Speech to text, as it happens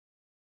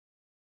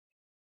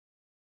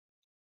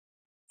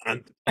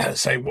And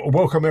say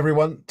welcome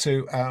everyone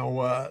to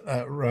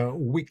our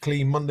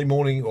weekly Monday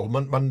morning or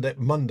Monday,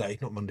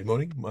 not Monday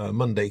morning,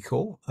 Monday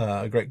call.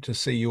 Great to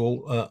see you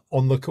all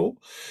on the call.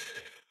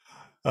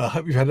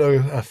 Hope you've had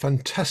a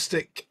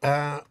fantastic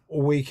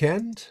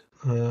weekend.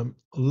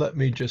 Let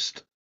me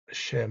just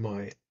share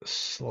my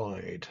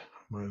slide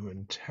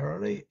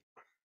momentarily.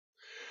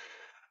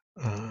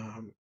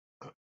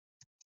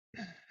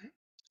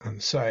 And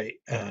say,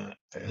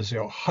 as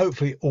you're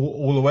hopefully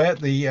all aware,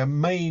 the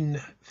main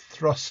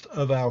thrust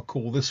of our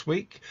call this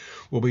week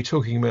will be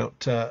talking about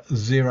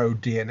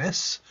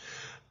ZeroDNS,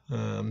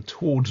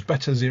 towards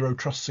better zero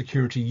trust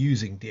security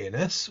using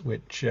DNS,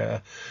 which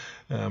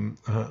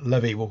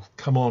Levi will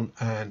come on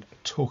and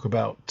talk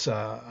about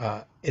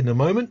in a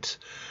moment.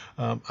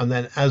 And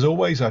then, as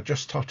always, I'll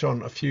just touch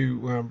on a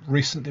few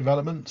recent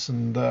developments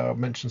and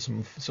mention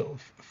some sort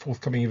of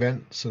forthcoming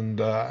events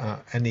and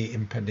any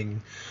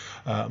impending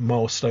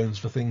milestones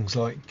for things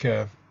like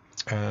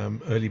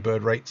early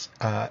bird rates,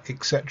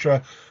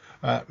 etc.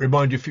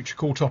 Remind you of future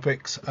call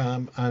topics,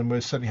 and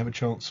we'll certainly have a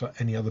chance for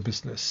any other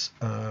business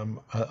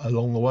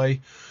along the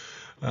way.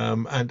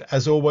 And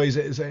as always,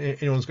 if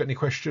anyone's got any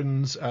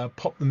questions,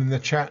 pop them in the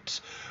chat,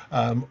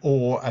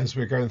 or as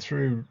we're going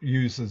through,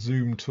 use the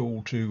Zoom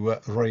tool to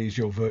raise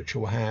your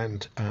virtual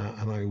hand,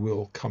 and I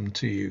will come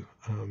to you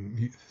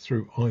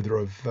through either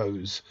of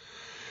those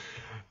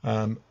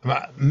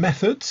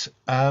methods.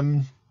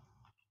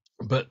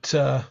 But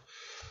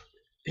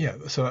yeah,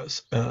 so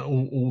that's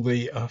all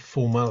the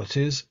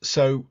formalities.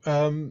 So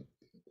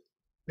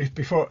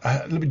before,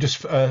 let me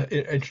just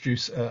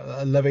introduce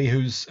Levi,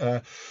 who's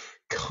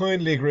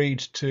kindly agreed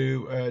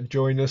to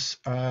join us.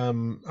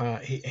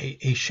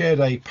 He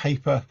shared a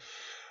paper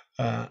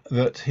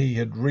that he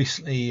had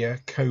recently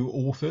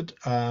co-authored,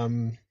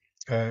 and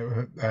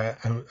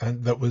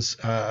that was,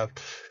 I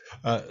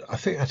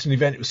think, at an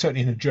event. It was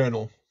certainly in a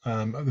journal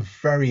at the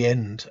very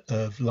end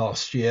of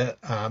last year,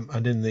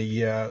 and in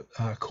the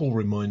call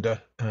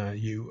reminder,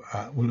 you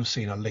will have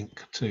seen a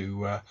link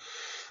to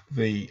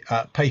the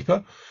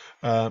paper.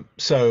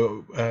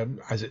 So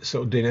as it's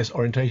sort of DNS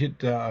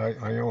orientated,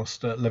 I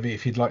asked Levi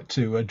if he'd like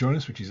to join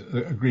us, which he's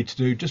agreed to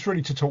do, just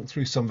really to talk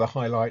through some of the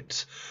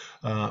highlights,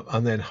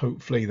 and then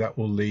hopefully that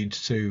will lead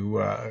to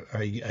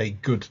a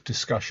good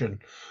discussion,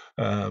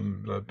 a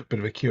bit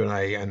of a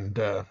Q&A and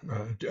a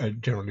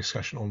general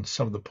discussion on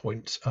some of the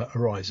points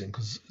arising,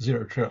 because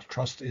zero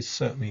trust is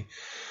certainly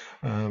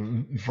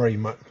very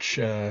much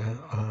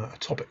a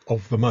topic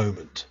of the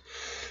moment.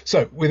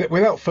 So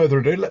without further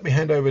ado, let me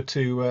hand over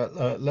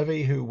to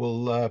Levi, who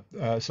will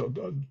sort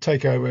of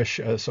take over,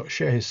 sort of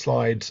share his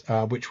slides,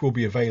 which will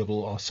be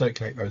available. I'll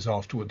circulate those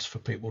afterwards for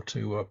people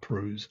to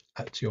peruse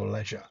at your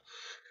leisure.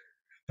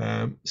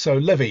 So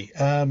Levi,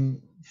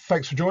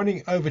 thanks for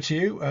joining. Over to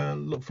you.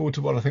 Look forward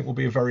to what I think will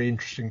be a very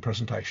interesting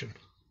presentation.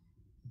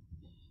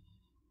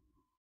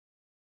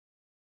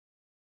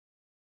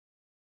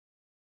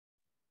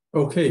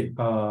 Okay,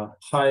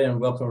 hi and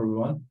welcome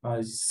everyone.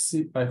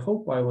 I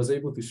hope I was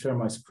able to share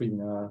my screen.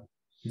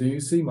 Do you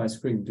see my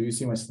screen? Do you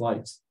see my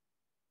slides?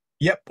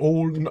 Yep,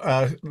 all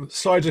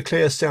slides are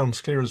clear,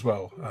 sounds clear as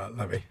well,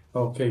 Levi.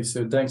 Okay,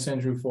 so thanks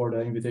Andrew for the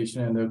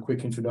invitation and the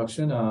quick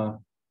introduction.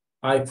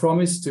 I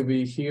promise to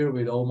be here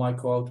with all my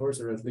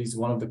co-authors, or at least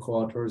one of the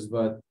co-authors,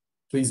 but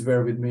please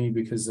bear with me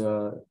because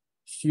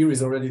here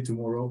is already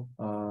tomorrow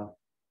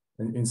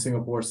in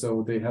Singapore,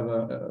 so they have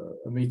a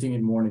meeting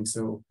in the morning,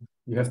 so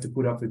you have to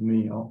put up with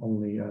me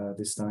only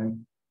this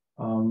time.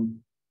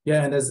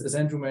 Yeah, and as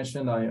Andrew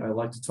mentioned, I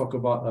like to talk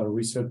about a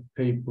recent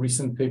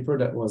paper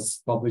that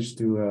was published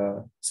to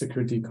a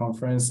security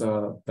conference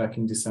back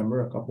in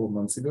December, a couple of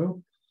months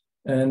ago.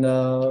 And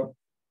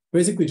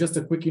basically just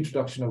a quick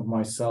introduction of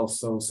myself.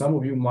 So some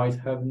of you might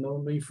have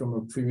known me from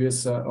a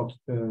previous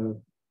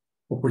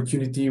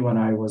opportunity when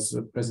I was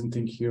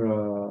presenting here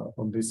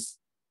on this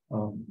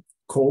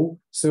call.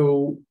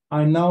 So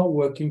I'm now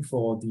working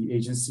for the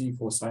Agency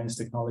for Science,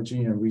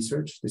 Technology and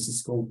Research. This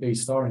is called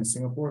A*STAR in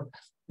Singapore.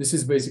 This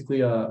is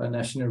basically a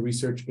national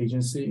research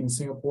agency in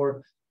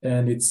Singapore,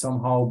 and it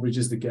somehow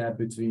bridges the gap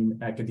between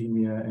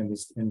academia and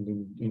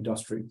the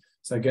industry.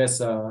 So I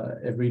guess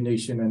every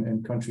nation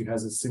and country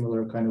has a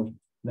similar kind of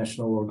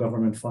national or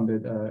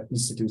government-funded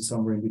institute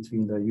somewhere in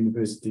between the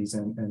universities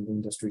and the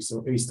industry.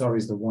 So A*STAR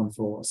is the one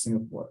for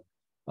Singapore.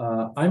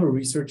 I'm a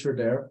researcher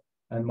there,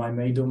 and my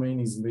main domain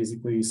is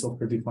basically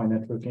software-defined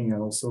networking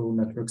and also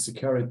network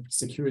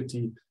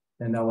security.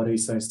 And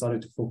nowadays I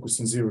started to focus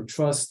on zero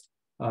trust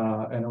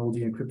and all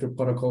the encrypted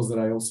protocols that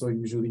I also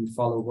usually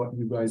follow what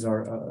you guys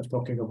are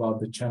talking about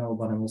the channel,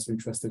 but I'm also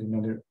interested in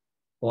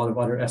a lot of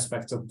other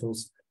aspects of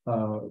those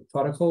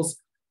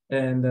protocols.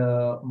 And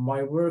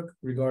my work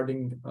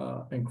regarding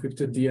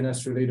encrypted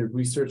DNS related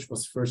research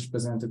was first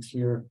presented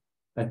here,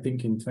 I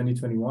think in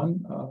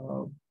 2021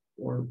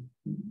 or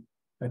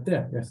right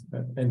there. Yes,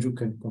 Andrew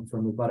can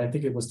confirm it, but I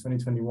think it was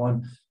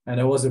 2021. And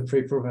it was a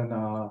paper when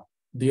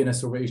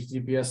DNS over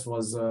HTTPS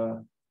was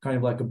kind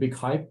of like a big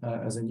hype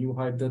as a new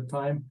hype that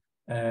time.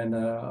 And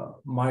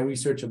my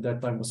research at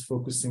that time was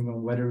focusing on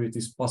whether it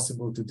is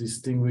possible to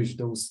distinguish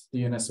those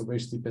DNS over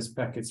HTTPS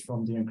packets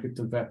from the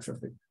encrypted web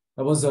traffic.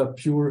 That was a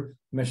pure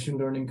machine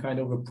learning kind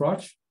of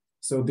approach.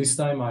 So this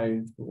time I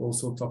will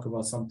also talk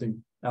about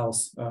something else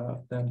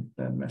than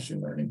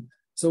machine learning.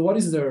 So what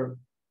is the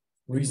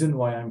reason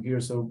why I'm here?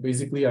 So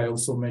basically, I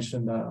also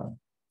mentioned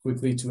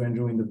quickly to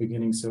Andrew in the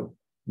beginning. So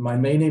my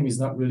main aim is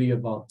not really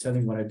about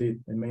telling what I did,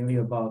 and mainly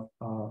about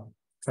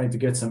trying to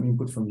get some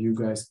input from you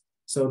guys.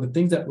 So the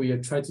thing that we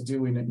have tried to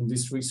do in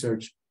this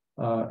research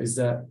is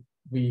that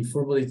we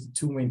formulated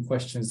two main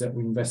questions that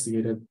we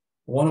investigated.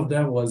 One of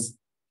them was,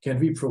 can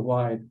we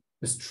provide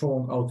a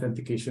strong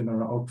authentication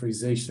or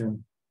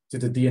authorization to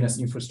the DNS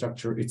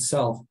infrastructure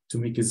itself to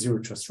make it zero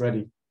trust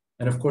ready?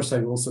 And of course, I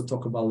will also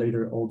talk about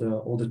later all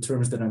the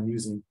terms that I'm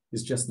using.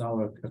 It's just now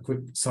a quick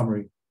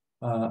summary.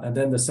 And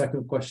then the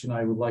second question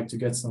I would like to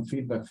get some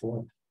feedback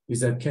for is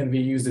that, can we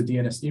use the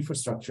DNS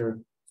infrastructure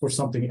for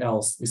something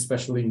else,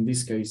 especially in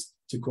this case,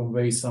 to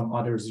convey some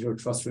other zero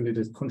trust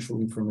related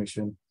control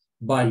information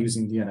by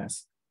using DNS?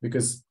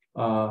 Because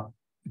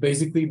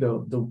basically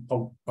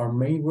our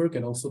main work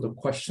and also the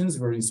questions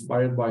were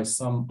inspired by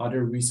some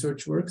other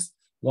research works.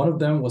 One of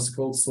them was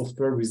called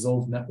software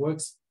resolved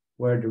networks,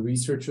 where the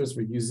researchers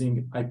were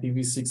using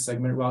IPv6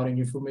 segment routing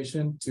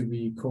information to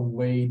be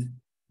conveyed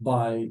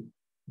by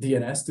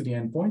DNS to the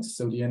endpoints.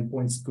 So the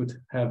endpoints could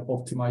have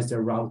optimized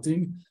their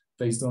routing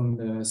based on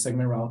the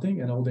segment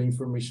routing, and all the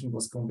information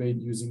was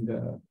conveyed using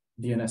the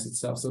DNS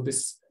itself. So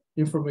this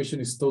information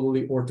is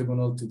totally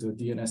orthogonal to the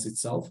DNS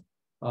itself.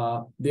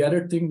 The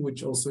other thing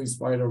which also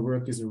inspired our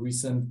work is a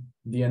recent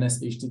DNS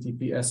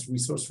HTTPS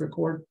resource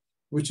record,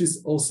 which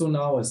is also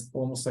now as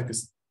almost like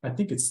I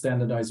think it's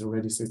standardized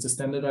already. So it's a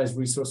standardized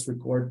resource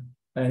record,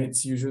 and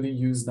it's usually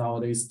used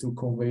nowadays to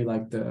convey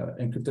like the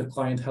encrypted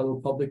client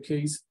hello public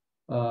keys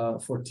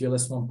for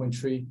TLS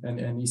 1.3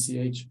 and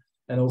ECH.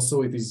 And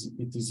also it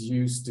is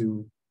used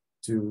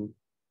to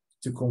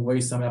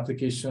convey some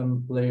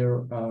application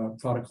layer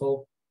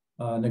protocol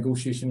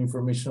negotiation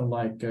information,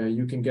 like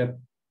you can get,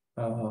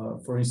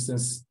 for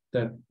instance,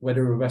 that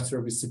whether a web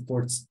service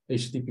supports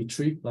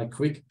HTTP3, like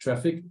quick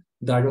traffic,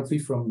 directly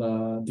from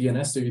the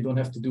DNS, so you don't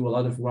have to do a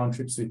lot of round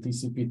trips with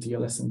TCP,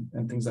 TLS,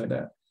 and things like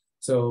that.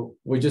 So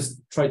we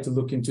just try to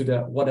look into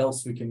that, what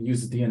else we can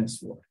use the DNS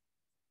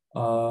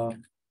for.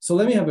 So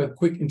let me have a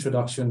quick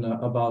introduction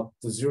about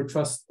the zero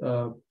trust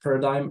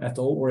paradigm at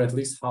all, or at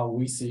least how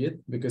we see it,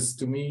 because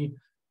to me,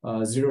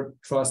 zero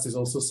trust is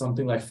also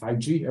something like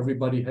 5G.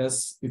 Everybody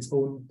has its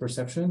own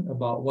perception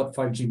about what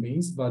 5G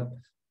means, but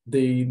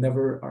they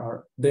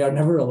are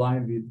never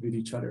aligned with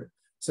each other.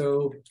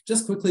 So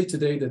just quickly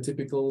today, the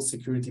typical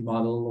security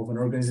model of an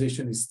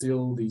organization is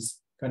still this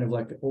kind of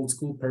like old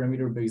school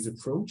perimeter-based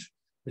approach,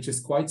 which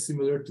is quite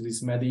similar to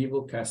this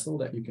medieval castle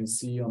that you can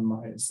see on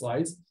my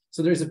slides.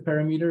 So there's a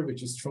perimeter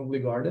which is strongly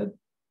guarded,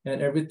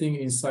 and everything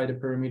inside the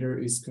perimeter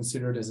is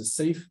considered as a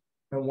safe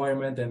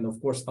environment. And of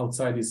course,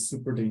 outside is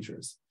super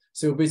dangerous.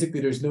 So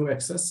basically there's no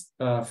access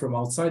from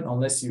outside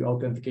unless you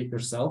authenticate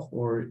yourself,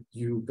 or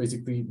you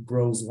basically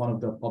browse one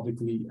of the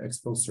publicly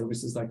exposed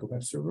services like a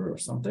web server or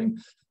something.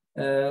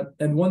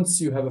 And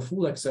once you have a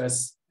full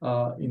access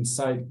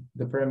inside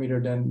the perimeter,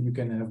 then you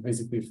can have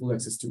basically full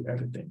access to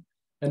everything.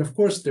 And of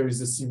course, there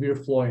is a severe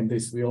flaw in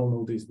this. We all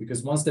know this,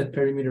 because once that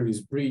perimeter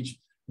is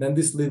breached, then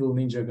this little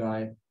ninja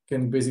guy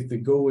can basically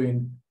go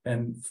in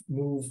and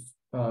move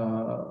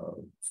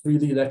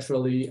freely,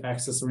 laterally,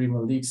 access or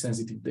even leak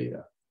sensitive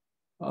data.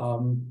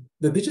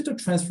 The digital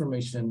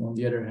transformation, on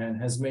the other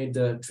hand, has made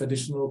the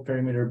traditional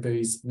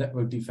perimeter-based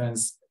network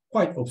defense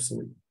quite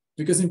obsolete.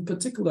 Because in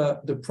particular,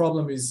 the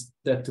problem is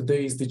that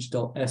today's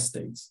digital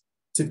estates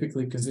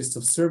typically consist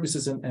of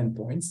services and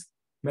endpoints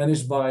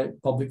managed by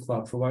public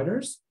cloud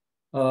providers,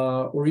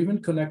 or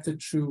even connected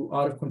through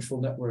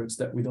out-of-control networks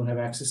that we don't have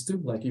access to,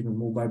 like even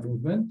mobile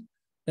broadband.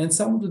 And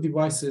some of the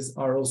devices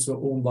are also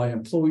owned by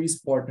employees,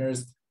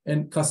 partners,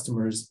 and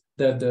customers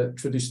that the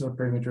traditional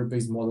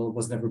perimeter-based model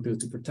was never built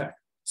to protect.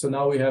 So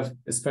now we have,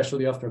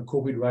 especially after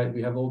COVID, right,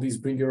 we have all these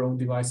bring your own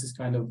devices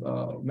kind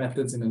of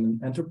methods in an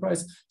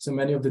enterprise. So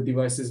many of the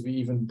devices we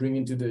even bring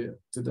into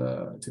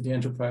the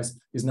enterprise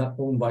is not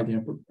owned by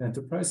the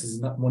enterprise, is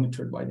not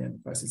monitored by the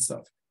enterprise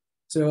itself.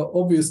 So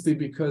obviously,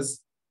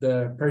 because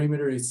the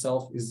perimeter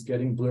itself is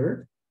getting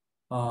blurred,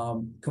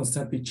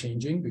 constantly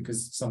changing,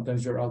 because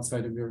sometimes you're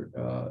outside of your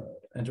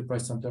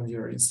enterprise, sometimes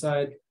you're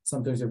inside,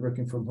 sometimes you're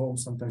working from home,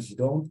 sometimes you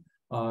don't.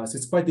 So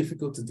it's quite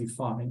difficult to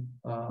define.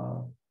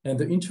 And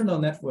the internal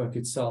network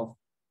itself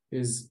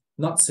is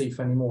not safe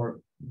anymore,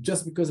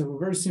 just because of a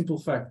very simple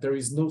fact: there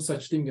is no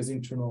such thing as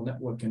internal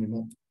network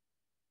anymore.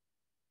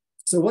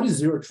 So what is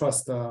zero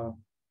trust?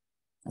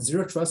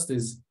 Zero trust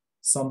is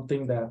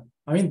something that,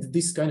 I mean,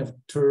 this kind of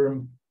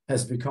term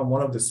has become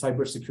one of the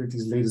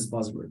cybersecurity's latest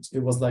buzzwords.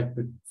 It was like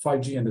the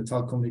 5G and the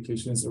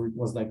telecommunications, or it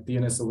was like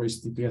DNS over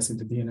HTTPS in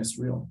the DNS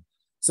realm.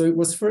 So it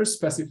was first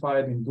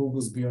specified in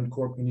Google's Beyond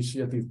Corp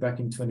initiative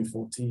back in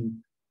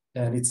 2014.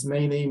 And its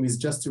main aim is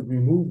just to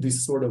remove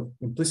this sort of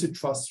implicit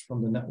trust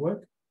from the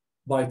network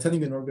by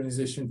telling an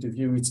organization to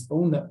view its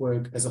own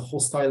network as a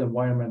hostile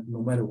environment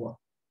no matter what.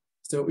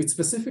 So its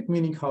specific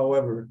meaning,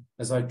 however,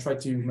 as I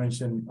tried to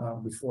mention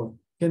before,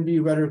 can be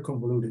rather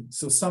convoluted.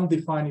 So some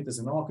define it as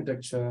an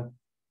architecture,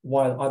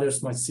 while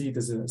others might see it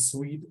as a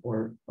suite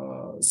or,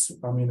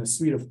 a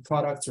suite of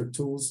products or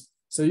tools.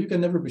 So you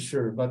can never be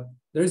sure, but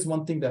there is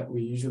one thing that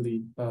we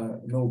usually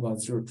know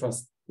about Zero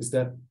Trust is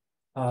that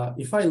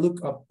if I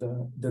look up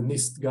the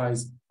NIST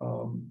guy's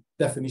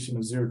definition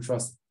of Zero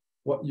Trust,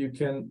 what you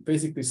can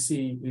basically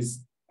see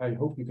is, I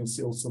hope you can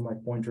see also my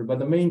pointer, but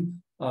the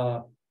main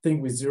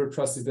thing with Zero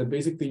Trust is that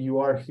basically you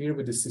are here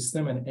with the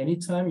system, and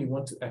anytime you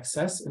want to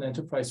access an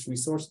enterprise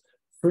resource,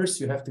 first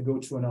you have to go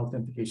through an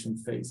authentication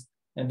phase.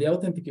 And the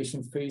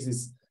authentication phase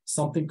is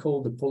something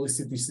called the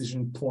policy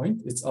decision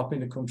point. It's up in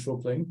the control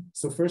plane.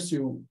 So first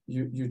you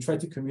try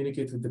to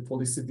communicate with the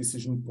policy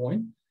decision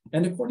point.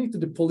 And according to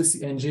the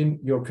policy engine,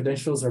 your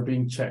credentials are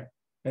being checked.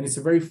 And it's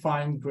a very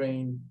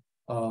fine-grained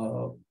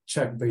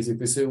check,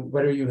 basically. So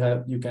whether you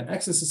can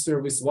access a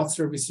service, what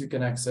service you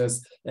can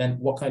access, and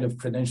what kind of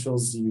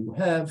credentials you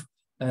have,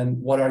 and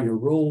what are your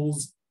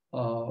roles.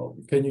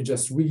 Can you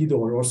just read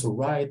or also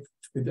write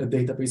with a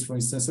database, for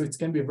instance? So it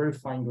can be a very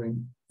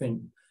fine-grained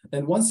thing.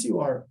 And once you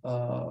are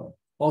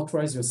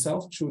authorize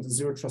yourself through the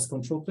Zero Trust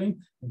control plane,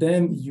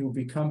 then you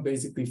become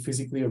basically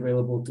physically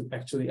available to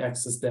actually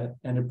access that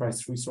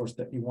enterprise resource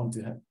that you want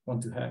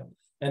to have.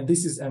 And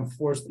this is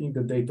enforced in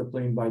the data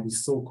plane by the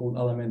so-called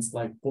elements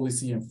like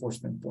policy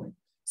enforcement point.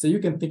 So you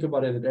can think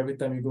about it that every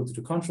time you go to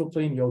the control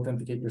plane, you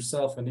authenticate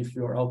yourself. And if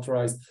you are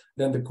authorized,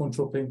 then the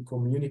control plane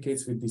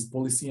communicates with these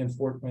policy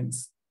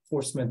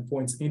enforcement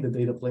points in the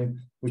data plane,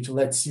 which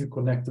lets you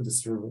connect to the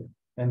server.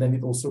 And then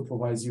it also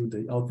provides you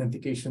the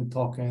authentication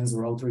tokens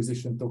or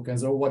authorization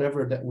tokens or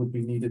whatever that would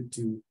be needed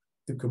to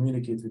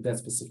communicate with that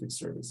specific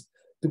service.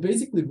 To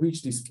basically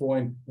reach this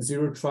point,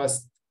 Zero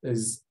Trust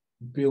is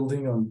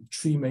building on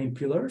three main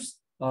pillars.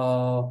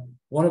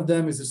 One of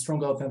them is a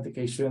strong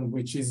authentication,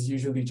 which is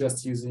usually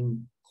just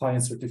using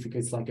client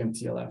certificates like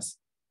MTLS.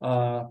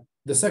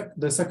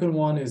 The second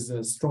one is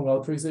a strong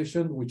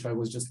authorization, which I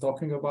was just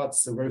talking about.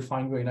 So very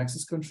fine-grained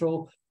access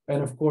control.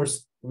 And of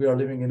course, we are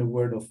living in a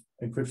world of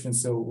encryption,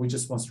 so we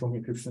just want strong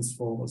encryptions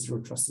for Zero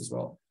Trust as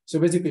well. So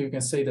basically, you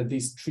can say that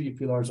these three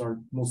pillars are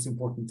most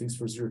important things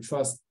for Zero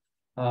Trust.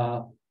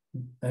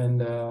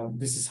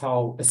 This is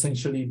how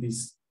essentially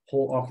this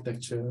whole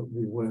architecture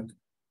will work.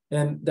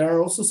 And there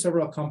are also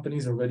several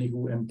companies already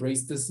who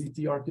embrace the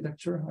ZT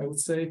architecture, I would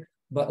say,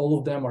 but all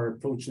of them are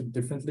approached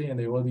differently, and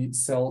they already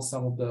sell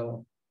some of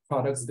the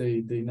products.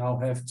 They now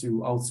have to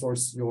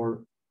outsource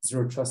your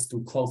Zero Trust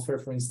to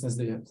Cloudflare, for instance.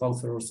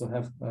 Cloudflare also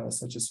have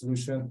such a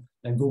solution,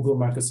 and Google,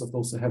 Microsoft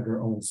also have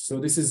their own. So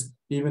this is,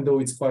 even though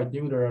it's quite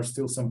new, there are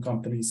still some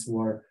companies who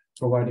are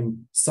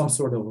providing some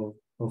sort of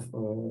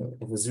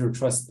a Zero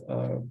Trust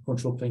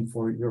control plane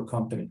for your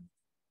company.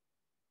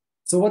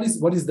 So what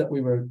is that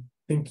we were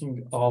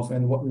thinking of,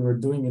 and what we were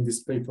doing in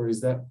this paper is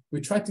that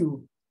we try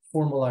to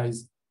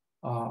formalize,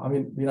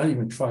 we not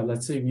even try,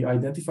 let's say we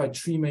identified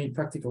three main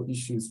practical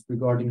issues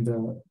regarding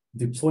the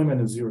deployment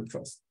of Zero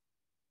Trust.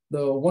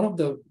 One of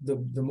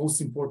the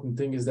most important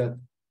thing is that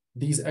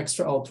these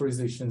extra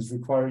authorizations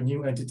require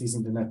new entities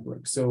in the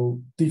network. So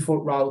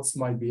default routes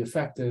might be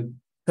affected,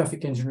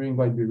 traffic engineering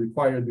might be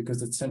required because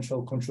the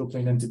central control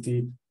plane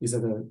entity is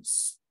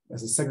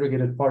as a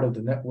segregated part of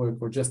the network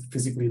or just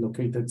physically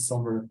located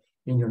somewhere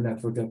in your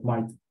network that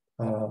might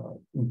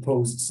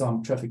impose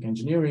some traffic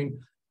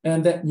engineering.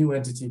 And that new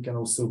entity can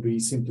also be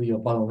simply a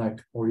bottleneck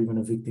or even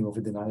a victim of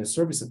a denial of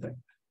service attack.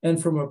 And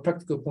from a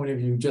practical point of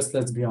view, just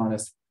let's be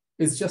honest,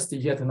 it's just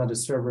yet another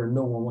server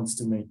no one wants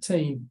to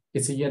maintain.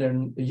 It's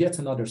yet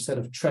another set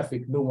of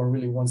traffic no one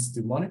really wants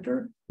to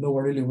monitor. No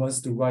one really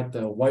wants to write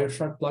the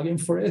Wireshark plugin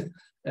for it.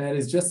 And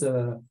it's just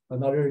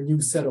another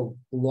new set of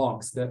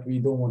logs that we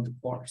don't want to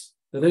parse.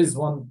 That is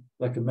one,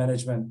 like a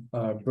management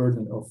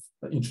burden of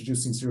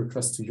introducing Zero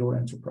Trust to your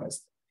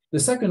enterprise. The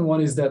second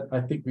one is that I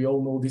think we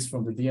all know this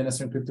from the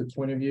DNS encrypted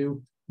point of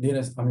view.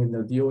 DNS,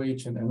 the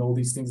DOH and all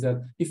these things, that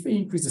if we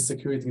increase the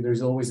security,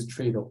 there's always a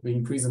trade-off. We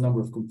increase the number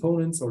of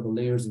components or the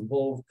layers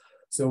involved,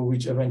 so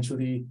which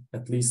eventually,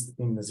 at least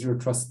in the Zero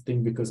Trust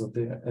thing, because of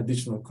the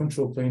additional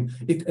control plane,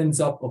 it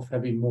ends up of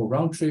having more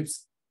round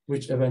trips,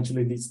 which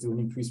eventually leads to an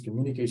increased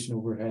communication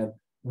overhead,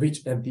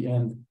 which at the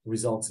end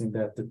results in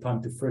that the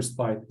time to first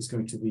byte is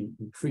going to be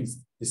increased.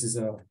 This is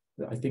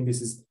I think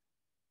this is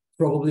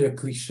probably a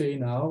cliche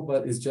now,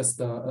 but it's just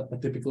a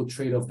typical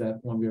trade-off that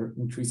when we're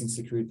increasing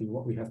security,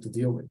 what we have to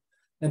deal with.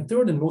 And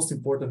third and most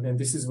important, and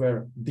this is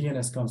where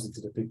DNS comes into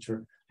the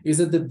picture, is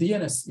that the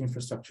DNS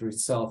infrastructure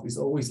itself is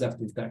always left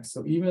intact.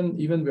 So even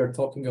we're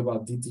talking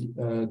about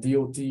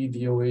DOT,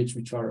 DOH,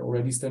 which are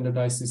already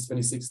standardized since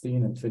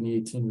 2016 and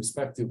 2018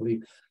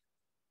 respectively,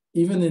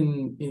 even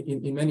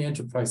in many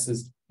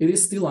enterprises, it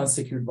is still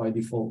unsecured by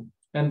default.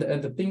 And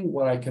the thing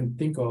what I can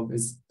think of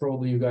is,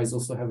 probably you guys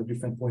also have a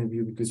different point of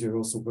view because you're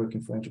also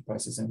working for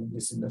enterprises and in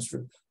this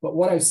industry. But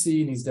what I've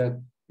seen is that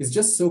it's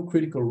just so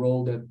critical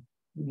role that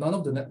none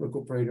of the network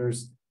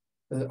operators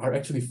are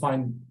actually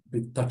fine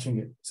with touching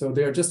it. So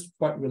they are just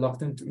quite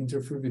reluctant to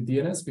interfere with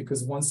DNS,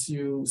 because once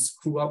you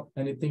screw up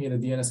anything in a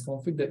DNS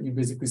config, that you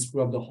basically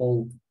screw up the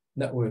whole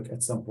network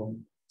at some point.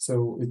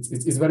 So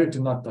it's better to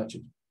not touch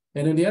it.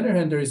 And on the other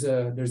hand, there's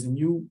a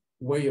new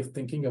way of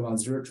thinking about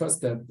zero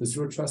trust, that the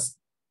zero trust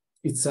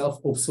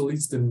itself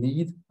obsoletes the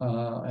need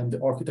and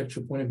the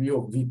architecture point of view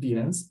of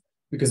VPNs,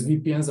 because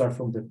VPNs are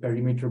from the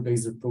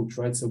perimeter-based approach,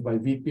 right? So by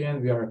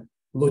VPN, we are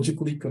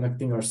logically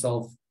connecting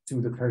ourselves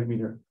to the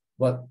perimeter.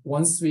 But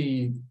once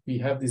we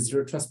have this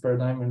zero trust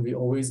paradigm and we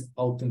always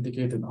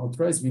authenticate and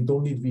authorize, we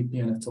don't need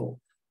VPN at all.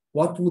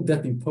 What would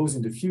that impose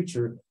in the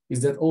future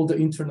is that all the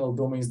internal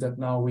domains that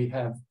now we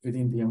have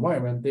within the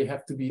environment, they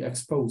have to be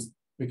exposed,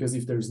 because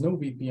if there's no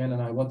VPN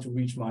and I want to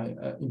reach my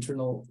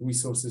internal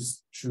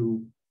resources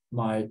through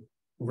my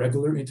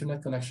regular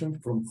internet connection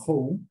from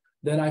home,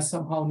 then I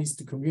somehow need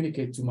to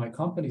communicate to my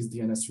company's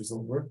DNS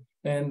resolver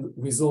and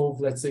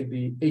resolve, let's say,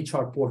 the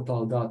HR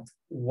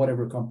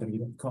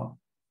portal.whatevercompany.com.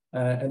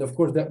 And of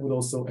course, that would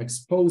also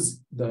expose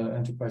the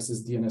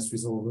enterprise's DNS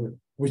resolver,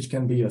 which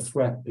can be a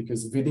threat,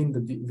 because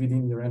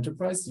within your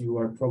enterprise, you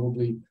are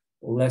probably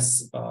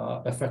less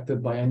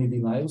affected by any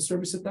denial of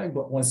service attack.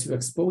 But once you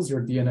expose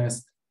your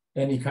DNS,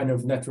 any kind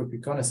of network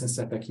reconnaissance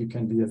attack you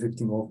can be a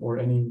victim of, or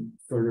any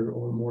further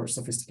or more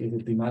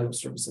sophisticated denial of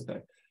service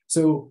attack.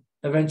 So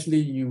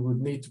eventually, you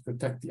would need to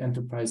protect the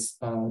enterprise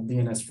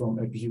DNS from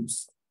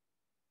abuse.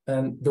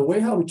 And the way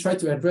how we try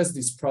to address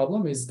this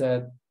problem is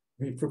that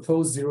we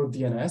propose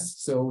ZeroDNS.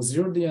 So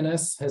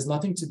ZeroDNS has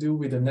nothing to do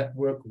with a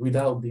network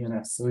without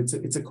DNS. So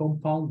it's a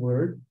compound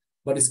word,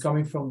 but it's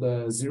coming from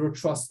the zero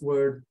trust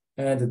word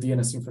and the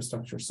DNS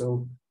infrastructure.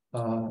 So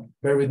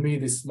bear with me,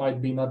 this might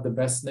be not the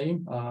best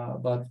name,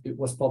 but it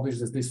was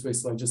published as this way.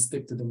 So I just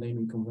stick to the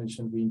naming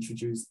convention we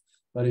introduced.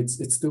 But it's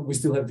still, we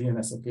still have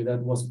DNS. Okay,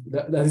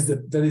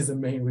 that is the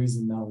main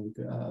reason now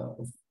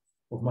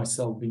of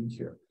myself being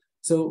here.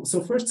 So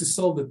first, to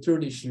solve the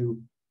third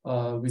issue,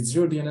 with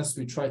ZeroDNS,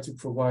 we try to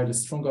provide a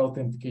strong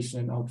authentication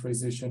and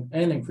authorization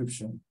and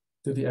encryption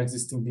to the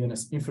existing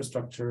DNS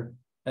infrastructure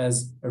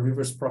as a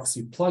reverse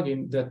proxy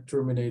plugin that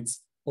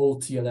terminates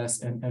all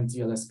TLS and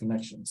MTLS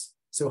connections.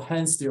 So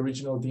hence, the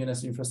original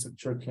DNS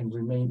infrastructure can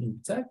remain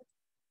intact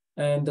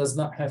and does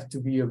not have to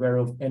be aware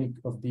of any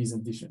of these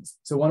additions.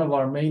 So one of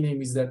our main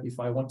aim is that if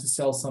I want to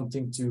sell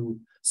something to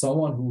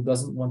someone who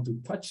doesn't want to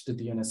touch the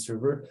DNS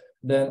server,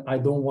 then I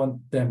don't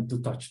want them to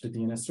touch the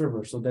DNS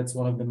server. So that's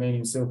one of the main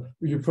aims. So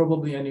you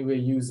probably anyway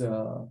use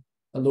a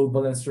load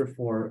balancer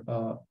for,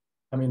 a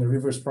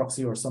reverse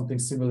proxy or something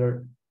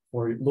similar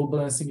for load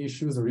balancing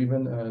issues, or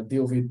even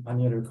deal with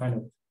any other kind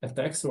of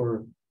attacks,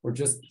 or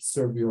just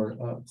serve your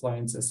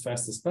clients as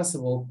fast as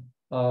possible.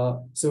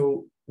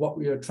 So what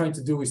we are trying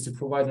to do is to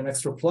provide an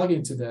extra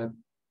plugin to that,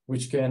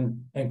 which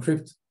can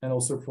encrypt and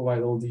also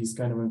provide all these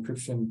kind of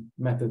encryption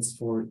methods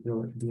for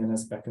your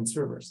DNS backend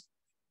servers.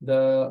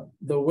 The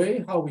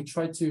way how we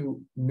try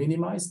to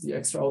minimize the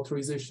extra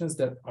authorizations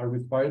that are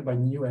required by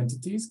new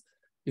entities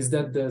is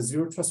that the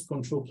zero trust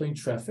control plane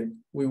traffic,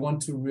 we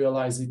want to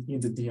realize it in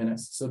the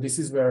DNS. So this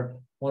is where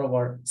one of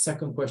our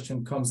second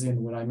question comes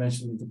in, when I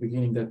mentioned at the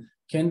beginning that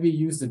can we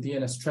use the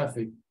DNS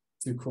traffic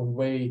to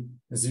convey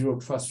zero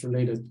trust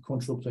related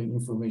control plane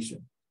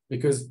information?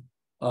 Because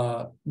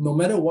no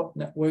matter what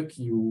network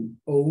you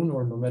own,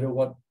 or no matter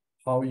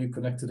how you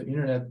connect to the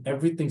internet,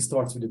 everything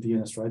starts with the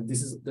DNS, right?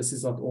 This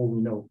is not all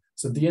we know.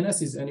 So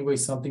DNS is anyway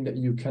something that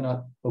you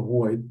cannot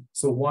avoid.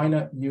 So why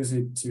not use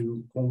it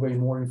to convey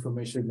more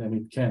information than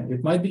it can?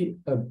 It might be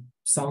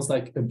sounds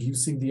like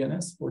abusing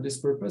DNS for this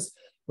purpose,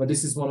 but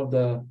this is one of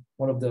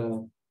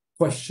the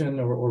question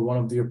or one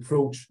of the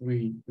approach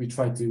we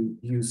try to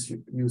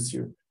use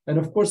here. And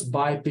of course,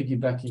 by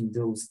piggybacking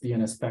those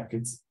DNS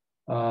packets,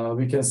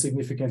 we can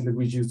significantly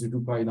reduce the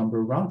GrouPy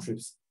number of round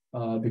trips.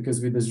 Because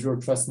with the zero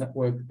trust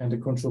network and the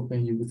control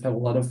plane, you would have a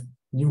lot of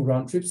new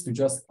round trips to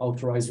just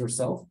authorize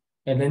yourself.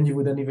 And then you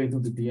would anyway do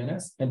the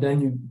DNS, and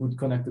then you would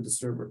connect to the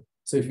server.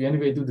 So if you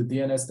anyway do the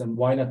DNS, then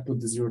why not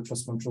put the zero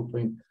trust control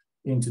plane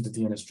into the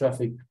DNS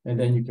traffic? And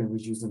then you can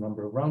reduce the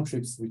number of round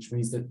trips, which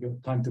means that your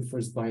time to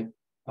first byte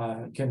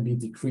can be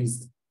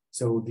decreased.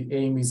 So the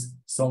aim is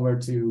somewhere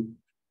to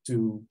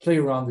play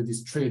around with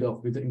this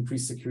trade-off with the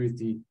increased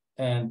security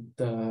and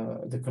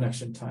the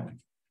connection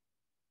time.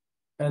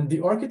 And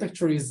the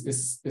architecture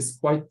is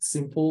quite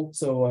simple,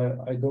 so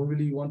I don't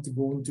really want to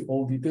go into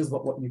all details,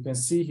 but what you can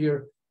see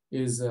here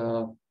is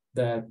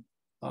that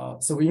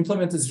so we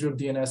implemented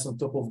ZeroDNS on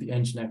top of the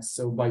Nginx,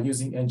 so by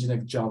using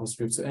Nginx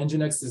JavaScript. So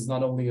Nginx is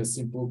not only a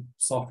simple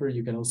software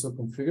you can also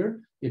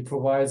configure, it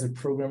provides a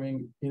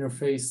programming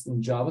interface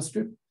in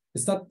JavaScript.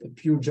 It's not a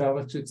pure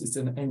JavaScript, it's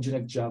an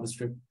Nginx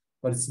JavaScript,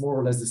 but it's more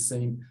or less the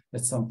same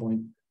at some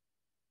point.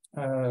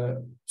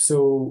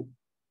 So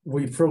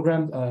we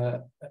programmed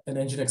an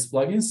Nginx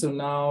plugin. So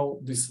now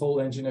this whole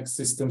Nginx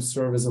system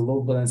serves as a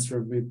load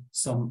balancer with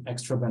some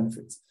extra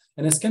benefits.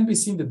 And as can be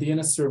seen, the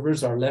DNS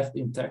servers are left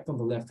intact on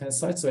the left-hand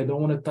side. So I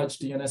don't want to touch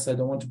DNS. I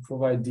don't want to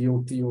provide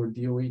DOT or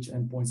DOH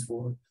endpoints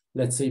for,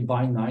 let's say,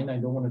 Bind9. I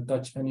don't want to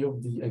touch any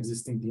of the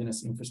existing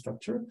DNS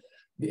infrastructure.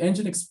 The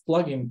Nginx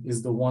plugin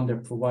is the one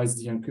that provides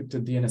the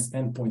encrypted DNS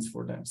endpoints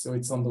for them. So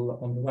it's on the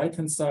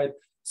right-hand side.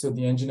 So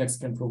the Nginx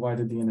can provide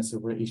a DNS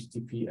over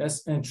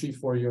HTTPS entry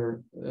for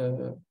your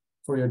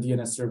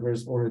DNS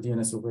servers or a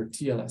DNS over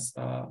TLS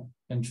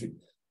entry.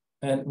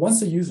 And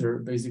once a user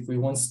basically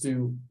wants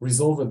to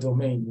resolve a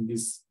domain in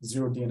this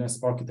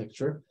ZeroDNS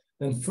architecture,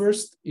 then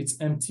first its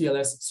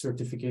MTLS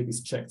certificate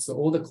is checked. So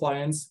all the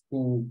clients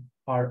who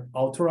are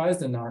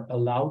authorized and are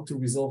allowed to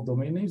resolve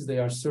domain names, they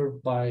are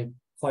served by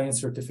client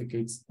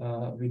certificates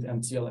with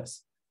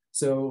MTLS.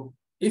 So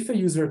if a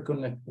user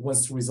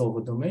wants to resolve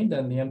a domain,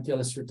 then the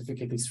MTLS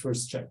certificate is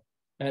first checked.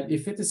 And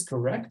if it is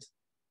correct,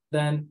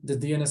 then the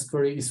DNS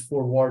query is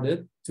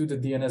forwarded to the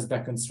DNS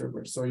backend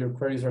server. So your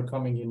queries are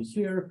coming in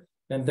here,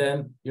 and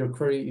then your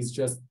query is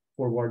just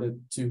forwarded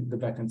to the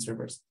backend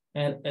servers.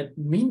 And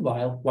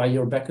meanwhile, while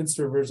your backend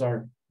servers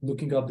are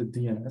looking up the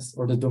DNS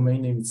or the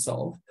domain name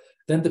itself,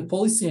 then the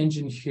policy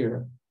engine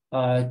here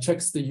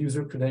checks the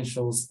user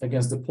credentials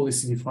against the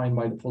policy defined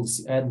by the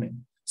policy admin.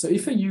 So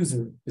if a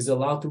user is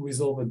allowed to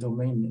resolve a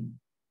domain name,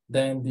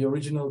 then the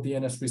original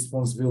DNS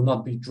response will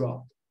not be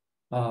dropped.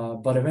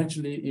 But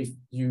eventually, if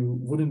you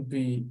wouldn't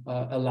be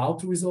allowed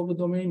to resolve a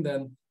domain,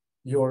 then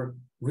your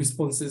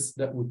responses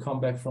that would come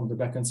back from the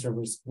backend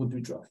servers would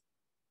be dropped.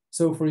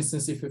 So for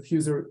instance, if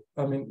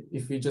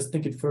if we just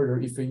think it further,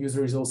 if a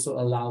user is also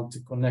allowed to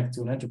connect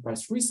to an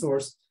enterprise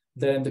resource,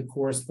 then the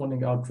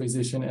corresponding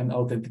authorization and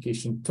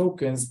authentication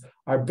tokens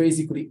are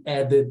basically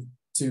added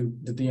to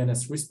the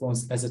DNS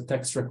response as a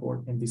text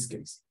record in this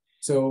case.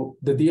 So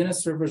the DNS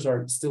servers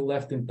are still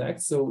left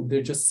intact, so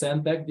they just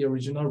send back the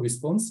original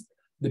response.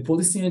 The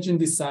policy engine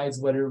decides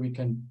whether we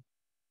can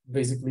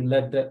basically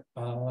let that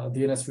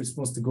DNS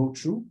response to go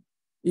through.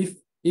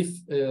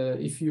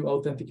 If you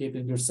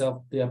authenticated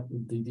yourself, the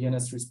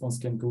DNS response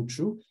can go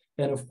through.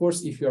 And of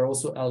course, if you are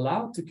also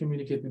allowed to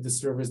communicate with the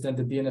servers, then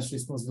the DNS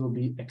response will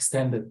be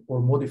extended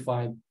or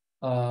modified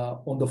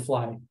on the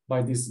fly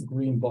by this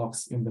green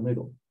box in the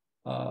middle,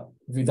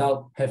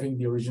 without having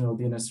the original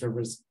DNS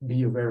servers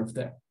be aware of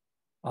that.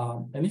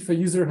 And if a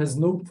user has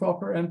no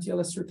proper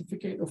MTLS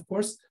certificate, of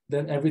course,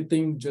 then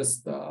everything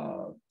just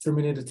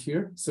terminated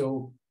here.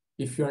 So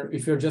if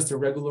you're just a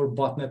regular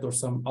botnet or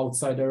some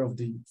outsider of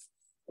the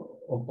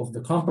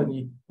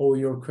company, all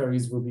your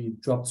queries will be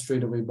dropped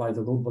straight away by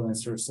the load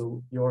balancer.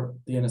 So your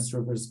DNS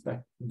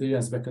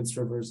backend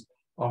servers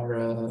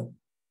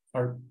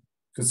are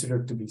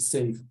considered to be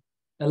safe.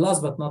 And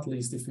last but not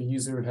least, if a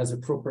user has a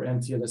proper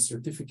MTLS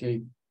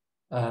certificate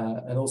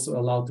and also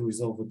allowed to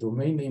resolve a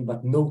domain name,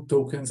 but no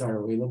tokens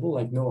are available,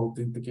 like no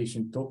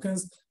authentication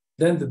tokens,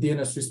 then the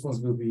DNS response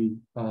will be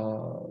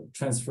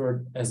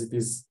transferred as it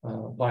is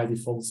by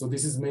default. So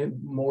this is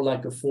made more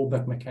like a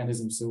fallback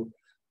mechanism. So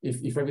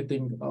if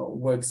everything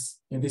works,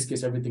 in this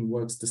case, everything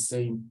works the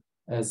same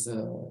as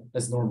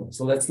normal.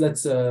 So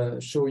let's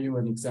show you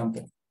an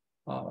example.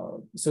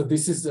 So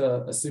this is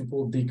a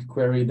simple dig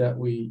query that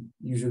we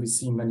usually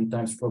see many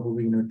times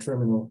probably in our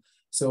terminal.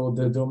 So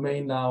the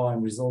domain now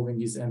I'm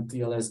resolving is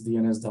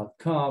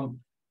mtlsdns.com,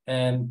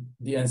 and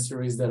the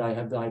answer is that I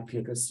have the IP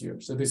address here.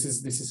 So this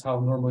is how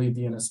normally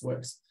DNS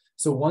works.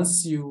 So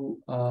once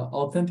you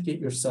authenticate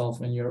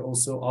yourself and you're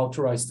also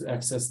authorized to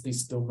access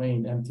this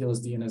domain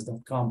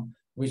mtlsdns.com,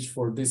 which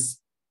for this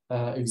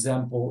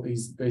example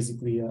is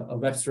basically a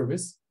web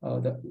service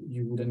that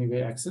you would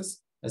anyway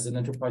access as an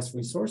enterprise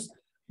resource,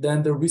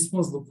 then the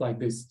response looked like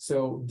this.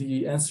 So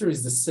the answer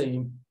is the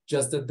same,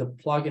 just that the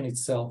plugin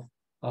itself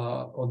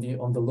on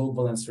the load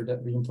balancer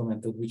that we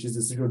implemented, which is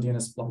the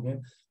ZeroDNS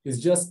plugin, is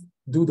just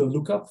do the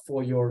lookup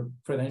for your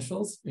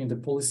credentials in the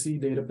policy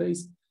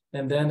database,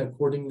 and then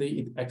accordingly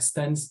it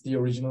extends the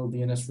original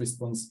DNS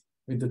response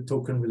with the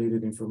token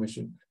related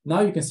information.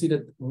 Now you can see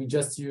that we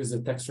just use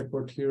a text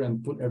record here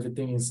and put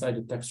everything inside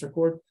the text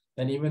record.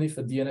 And even if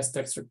a DNS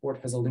text record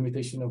has a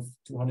limitation of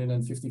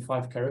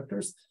 255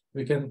 characters,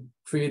 we can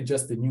create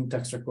just a new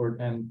text record,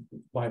 and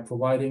by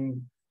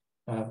providing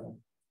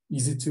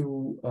easy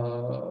to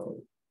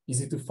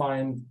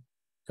find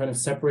kind of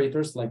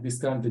separators like this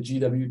kind, the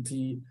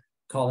GWT : :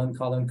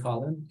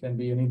 can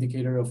be an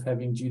indicator of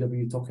having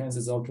GW tokens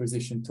as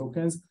authorization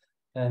tokens.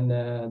 And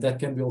that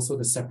can be also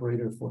the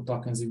separator for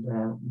tokens if there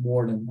are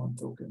more than one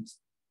tokens.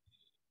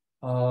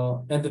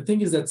 And the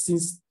thing is that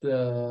since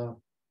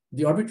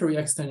the arbitrary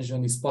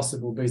extension is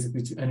possible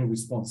basically to any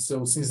response.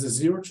 So since the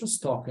zero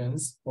trust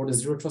tokens or the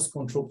zero trust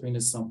control plane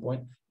at some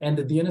point and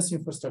the DNS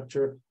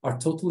infrastructure are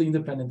totally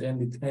independent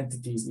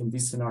entities in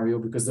this scenario,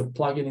 because the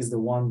plugin is the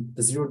one,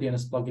 the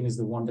ZeroDNS plugin is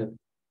the one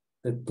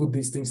that put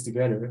these things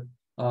together,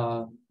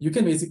 you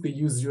can basically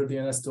use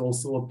ZeroDNS to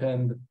also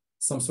append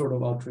some sort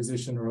of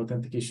authorization or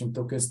authentication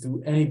tokens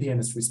to any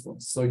DNS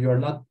response. So you are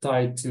not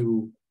tied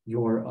to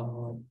your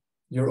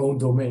own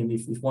domain.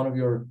 If one of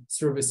your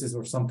services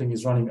or something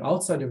is running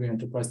outside of your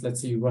enterprise,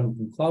 let's say you run it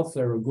in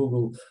Cloudflare or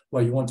Google,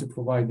 where you want to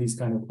provide these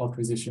kind of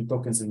authorization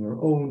tokens on your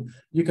own,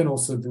 you can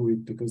also do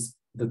it, because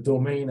the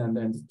domain and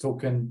then the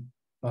token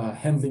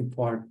handling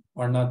part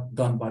are not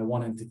done by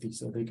one entity.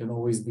 So they can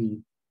always be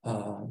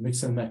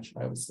mix and match,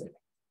 I would say.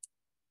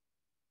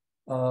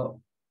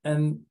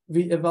 And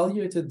we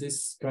evaluated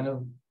this kind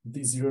of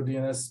the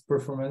ZeroDNS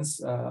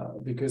performance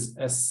because,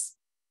 as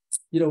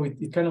you know,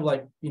 it kind of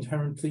like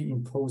inherently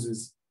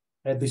imposes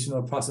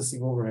additional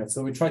processing overhead.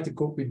 So we tried to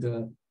cope with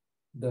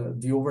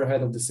the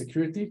overhead of the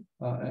security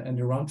and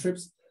the round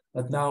trips,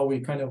 but now we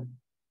kind of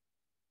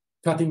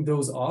cutting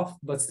those off,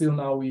 but still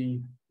now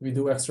we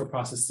do extra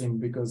processing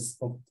because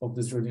of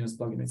the ZeroDNS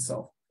plugin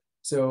itself.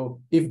 So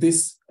if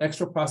this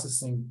extra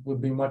processing would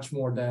be much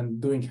more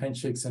than doing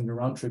handshakes and the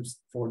round trips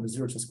for the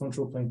zero trust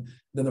control plane,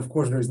 then of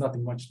course there is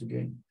nothing much to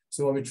gain.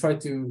 So what we try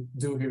to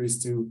do here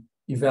is to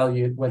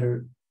evaluate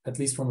whether, at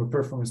least from a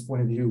performance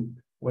point of view,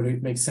 whether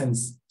it makes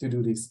sense to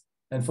do this.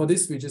 And for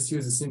this, we just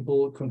use a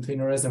simple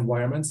containerized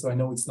environment. So I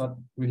know it's not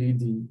really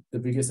the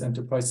biggest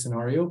enterprise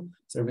scenario.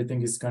 So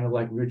everything is kind of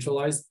like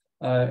virtualized.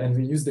 And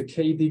we use the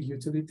kdig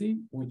utility,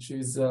 which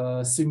is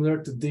similar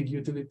to dig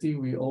utility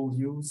we all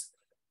use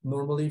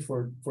normally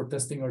for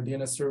testing our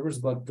DNS servers.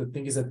 But the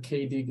thing is that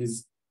kdig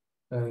is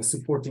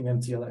supporting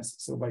MTLS.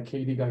 So by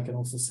kdig, I can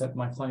also set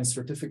my client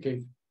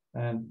certificate.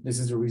 And this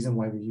is the reason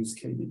why we use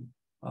kdig.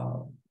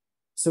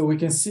 So we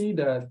can see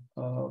that,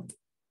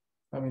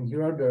 I mean,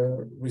 here are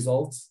the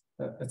results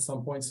at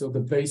some point. So the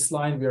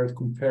baseline, we are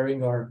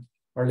comparing our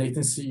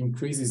latency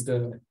increase is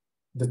the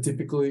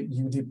typical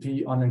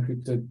UDP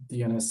unencrypted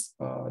DNS.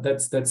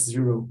 That's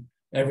zero.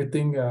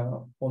 Everything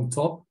on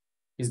top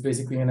is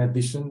basically an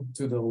addition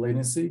to the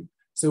latency.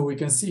 So we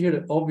can see here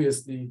that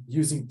obviously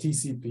using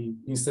TCP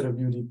instead of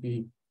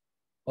UDP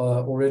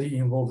already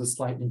involves a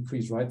slight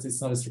increase, right?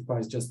 It's not a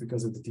surprise just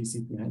because of the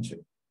TCP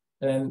handshake.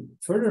 And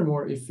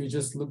furthermore, if we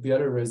just look the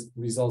other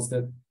results,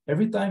 that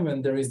every time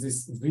when there is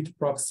this VIT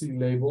proxy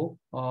label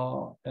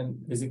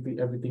and basically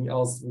everything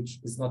else which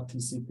is not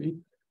TCP,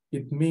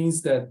 it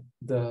means that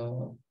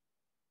the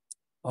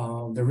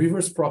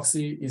reverse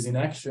proxy is in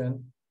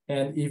action.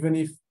 And even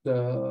if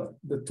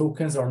the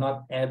tokens are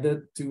not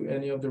added to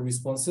any of the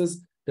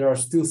responses, there are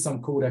still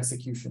some code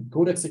execution.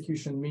 Code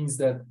execution means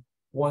that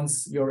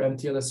once your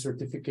MTLS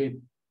certificate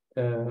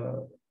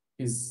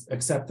is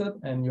accepted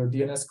and your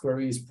DNS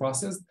query is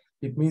processed,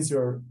 it means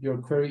your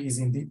query is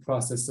indeed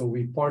processed. So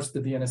we parse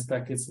the DNS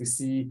packets, we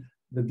see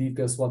the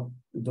details, what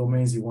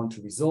domains you want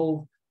to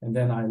resolve, and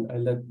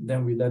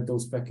then we let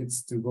those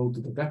packets to go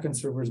to the backend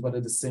servers. But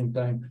at the same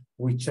time,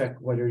 we check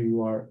whether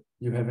you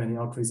have any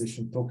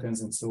authorization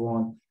tokens and so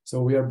on.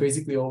 So we are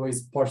basically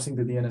always parsing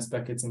the DNS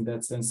packets in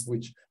that sense,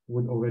 which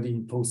would already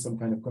impose some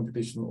kind of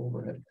computational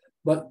overhead.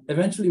 But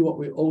eventually, what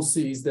we all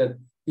see is that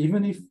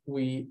even if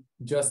we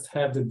just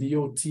have the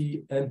DOT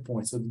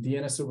endpoint, so the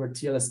DNS over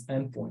TLS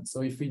endpoint.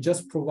 So if we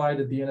just provide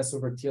a DNS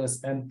over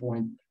TLS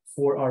endpoint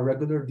for our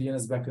regular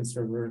DNS backend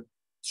server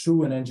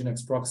through an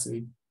Nginx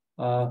proxy,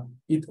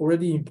 it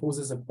already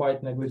imposes a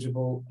quite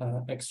negligible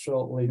extra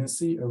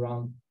latency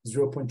around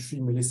 0.3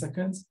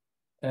 milliseconds.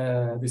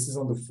 This is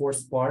on the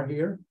fourth bar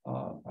here.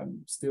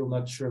 I'm still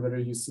not sure whether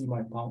you see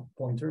my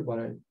pointer, but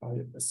I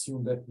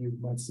assume that you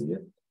might see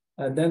it.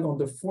 And then on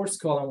the fourth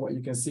column, what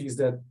you can see is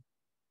that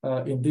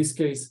in this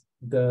case,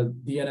 the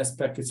DNS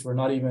packets were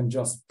not even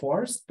just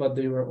parsed, but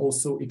they were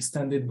also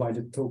extended by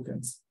the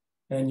tokens.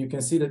 And you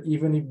can see that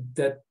even if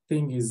that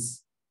thing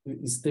is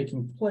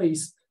taking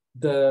place,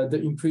 the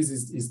increase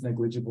is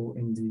negligible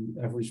in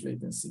the average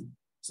latency.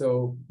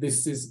 So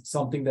this is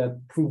something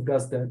that proved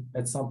us that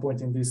at some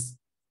point in this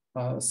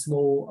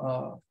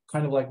small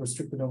kind of like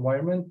restricted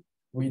environment,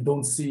 we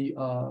don't see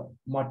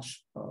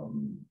much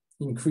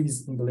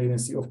increase in the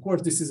latency. Of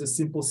course, this is a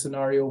simple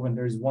scenario when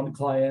there is one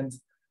client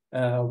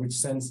which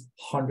sends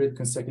 100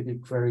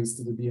 consecutive queries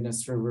to the DNS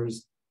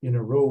servers in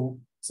a row.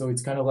 So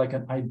it's kind of like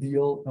an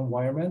ideal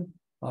environment.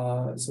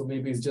 So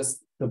maybe it's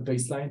just the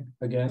baseline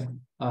again,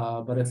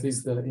 but at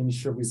least the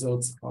initial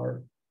results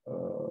are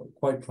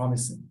quite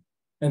promising.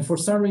 And for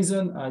some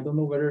reason, I don't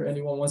know whether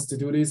anyone wants to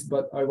do this,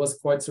 but I was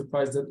quite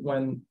surprised that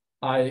when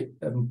I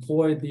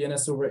employed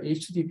DNS over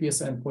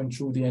HTTPS endpoint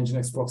through the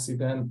Nginx proxy,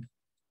 then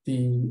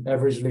the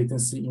average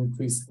latency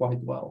increased quite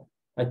well.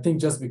 I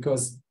think just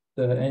because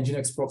the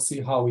Nginx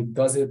proxy, how it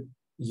does it,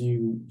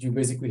 you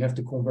basically have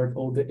to convert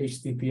all the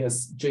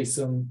HTTPS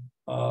JSON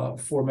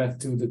format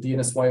to the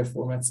DNS wire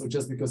format. So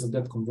just because of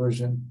that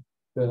conversion,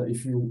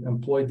 if you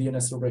employ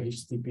DNS over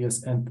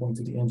HTTPS endpoint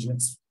to the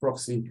Nginx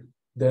proxy,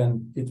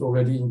 then it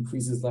already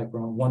increases like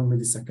around 1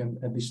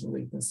 millisecond additional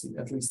latency,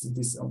 at least in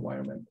this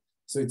environment.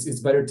 So it's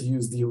better to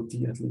use DOT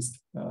at least.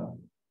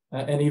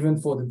 And even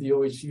for the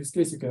DOH use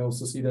case, you can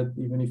also see that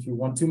even if you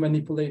want to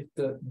manipulate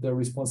the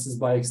responses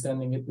by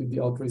extending it with the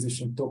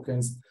authorization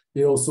tokens,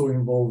 it also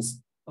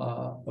involves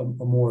a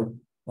more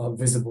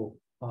visible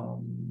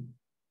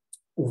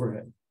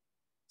overhead.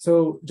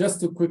 So just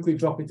to quickly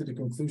drop into the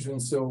conclusion,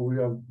 so we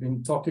have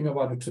been talking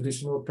about a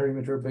traditional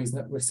perimeter-based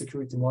network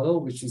security model,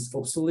 which is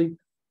obsolete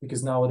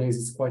because nowadays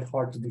it's quite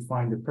hard to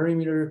define the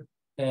perimeter.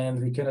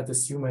 And we cannot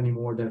assume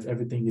anymore that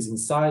everything is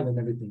inside and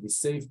everything is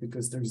safe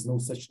because there is no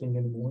such thing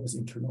anymore as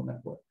internal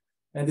network.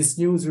 And this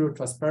new zero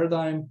trust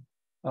paradigm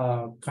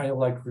kind of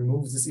like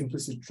removes this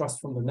implicit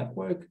trust from the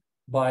network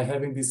by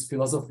having this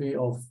philosophy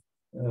of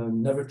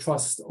never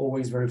trust,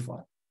 always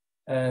verify.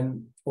 And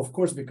of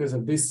course, because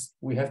of this,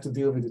 we have to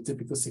deal with the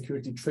typical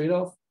security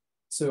trade-off.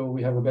 So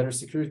we have a better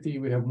security,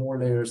 we have more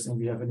layers, and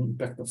we have an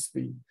impact of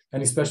speed.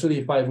 And especially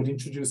if I would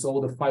introduce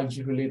all the 5G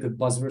related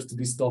buzzwords to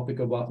this topic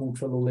about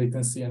ultra low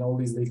latency and all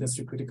these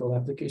latency critical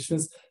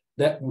applications,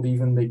 that would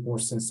even make more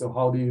sense. So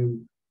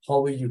how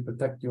will you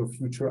protect your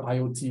future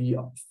IoT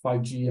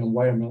 5G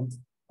environment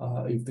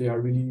if they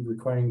are really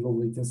requiring low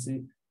latency,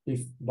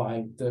 if by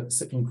the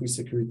increased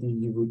security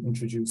you would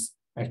introduce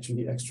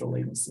actually extra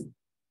latency?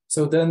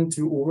 So then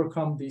to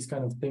overcome these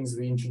kind of things,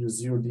 we introduced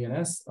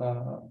ZeroDNS,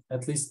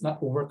 at least not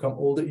overcome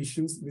all the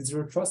issues with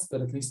zero trust, but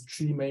at least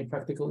 3 main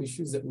practical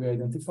issues that we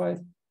identified.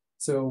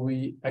 So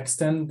we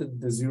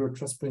extended the zero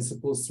trust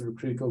principles to the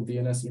critical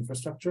DNS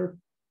infrastructure,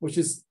 which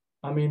is,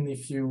 I mean,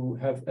 if you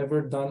have ever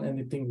done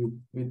anything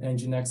with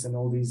Nginx and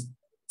all these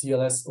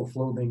TLS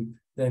offloading,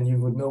 then you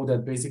would know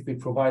that basically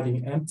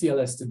providing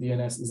MTLS to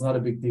DNS is not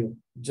a big deal.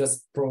 Just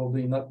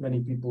probably not many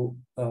people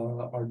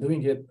are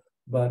doing it.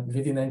 But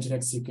within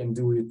Nginx, you can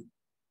do it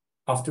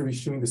after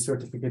issuing the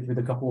certificate with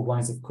a couple of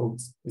lines of code.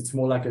 It's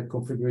more like a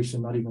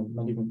configuration, not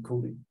even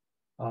coding.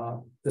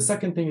 The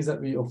second thing is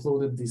that we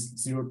offloaded these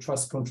zero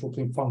trust control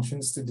plane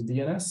functions to the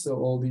DNS. So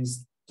all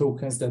these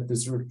tokens that the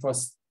zero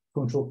trust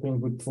control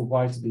plane would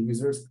provide to the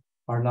users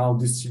are now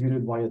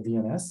distributed via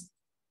DNS.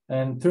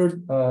 And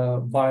third,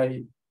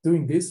 by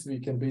doing this, we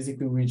can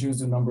basically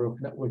reduce the number of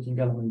networking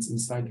elements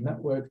inside the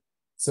network.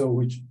 So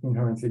which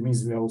inherently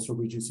means we are also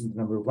reducing the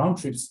number of round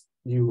trips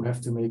you have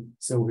to make,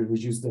 so we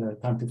reduce the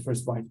time to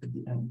first byte at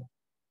the end.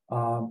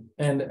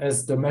 And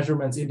as the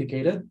measurements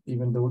indicated,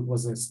 even though it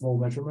was a small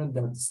measurement,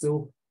 that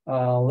still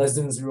less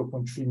than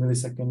 0.3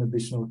 millisecond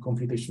additional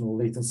computational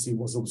latency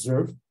was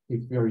observed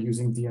if we are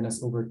using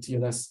DNS over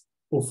TLS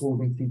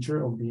offloading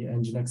feature of the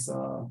Nginx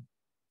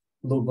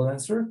load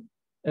balancer.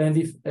 And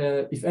if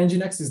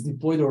Nginx is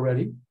deployed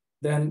already,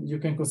 then you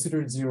can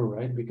consider it zero,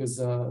 right? Because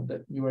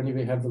that you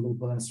anyway have the load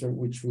balancer,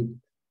 which would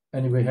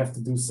anyway have to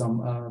do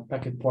some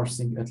packet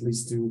parsing, at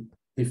least to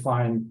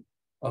define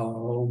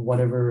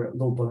whatever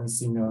load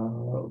balancing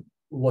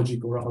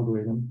logic or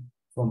algorithm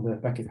from the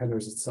packet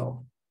headers itself.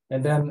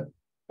 And then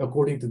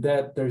according to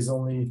that, there is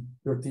only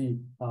 30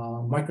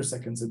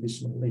 microseconds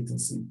additional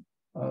latency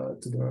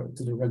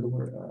to the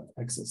regular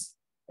access.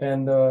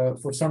 And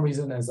for some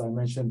reason, as I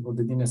mentioned, for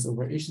the DNS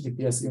over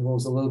HTTPS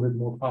involves a little bit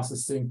more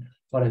processing,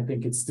 but I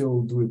think it's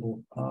still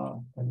doable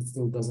and it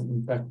still doesn't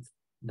impact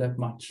that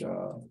much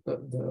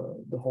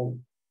the whole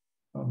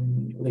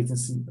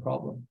latency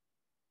problem.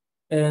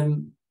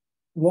 And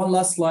one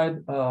last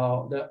slide,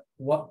 that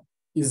what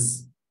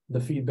is the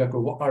feedback,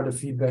 or what are the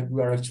feedback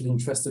we are actually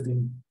interested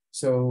in?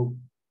 So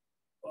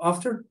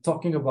after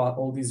talking about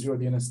all these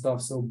ZeroDNS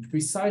stuff, so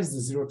besides the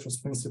zero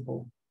trust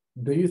principle,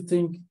 do you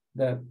think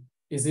that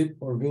is it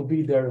or will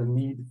be there a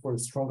need for a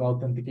strong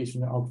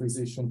authentication and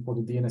authorization for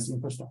the DNS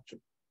infrastructure?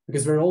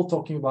 Because we're all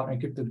talking about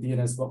encrypted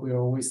DNS, but we are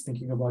always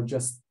thinking about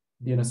just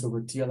DNS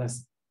over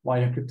TLS,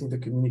 by encrypting the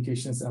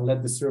communications and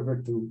let the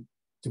server to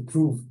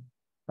prove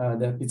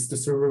that it's the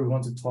server we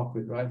want to talk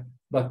with, right?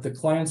 But the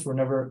clients were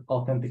never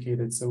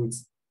authenticated. So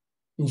it's,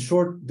 in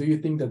short, do you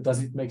think that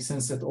does it make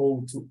sense at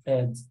all to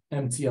add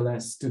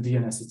MTLS to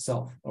DNS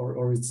itself,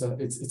 or it's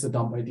a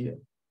dumb idea?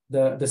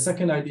 The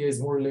second idea is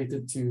more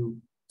related to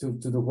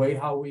the way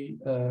how we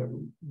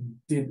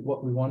did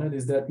what we wanted.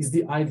 Is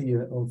the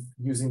idea of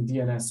using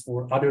DNS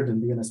for other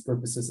than DNS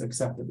purposes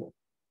acceptable?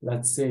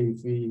 Let's say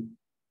if we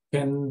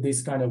can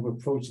this kind of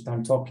approach that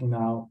I'm talking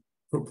now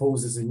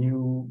proposes a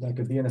new, like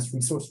a DNS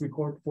resource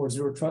record for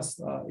zero trust,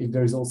 if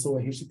there is also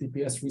a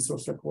HTTPS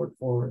resource record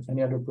for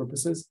any other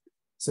purposes.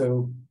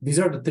 So these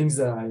are the things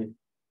that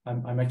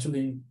I'm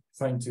actually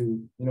trying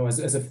to,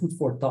 as a food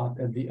for thought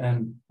at the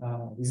end.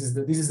 This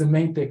is the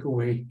main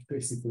takeaway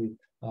basically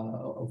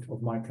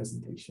of my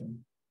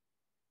presentation.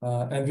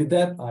 And with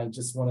that, I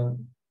just want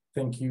to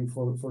thank you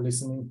for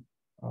listening.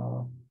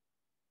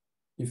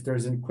 If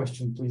there's any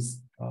question,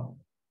 please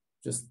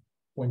just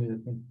point it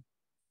at me.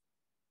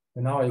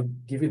 And now I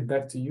give it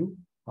back to you,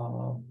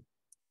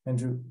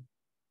 Andrew.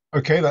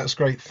 Okay, that's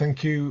great.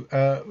 Thank you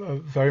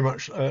very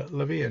much,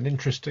 Levi. An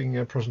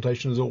interesting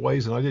presentation as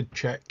always. And I did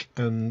check,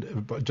 and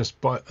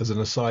as an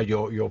aside,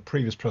 your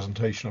previous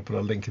presentation, I put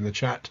a link in the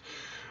chat,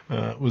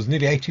 was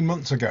nearly 18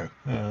 months ago.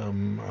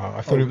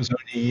 I thought it was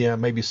only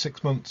maybe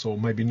 6 months or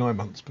maybe 9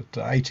 months,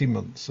 but 18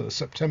 months,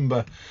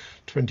 September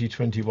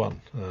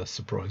 2021,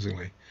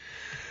 surprisingly.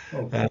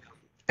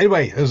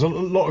 Anyway, there's a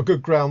lot of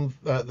good ground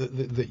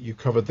that you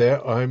covered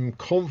there. I'm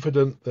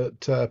confident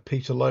that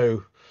Peter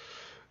Lowe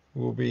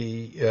will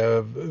be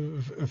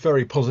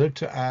very positive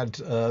to add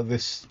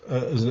this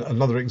as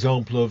another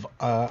example of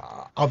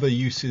other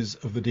uses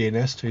of the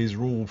DNS to his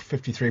Rule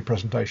 53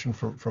 presentation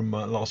from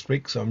last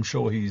week. So I'm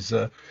sure he's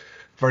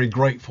very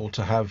grateful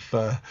to have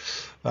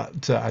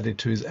that added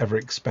to his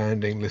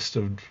ever-expanding list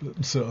of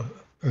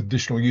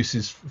additional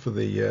uses for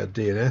the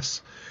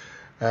DNS.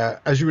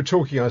 As you were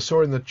talking, I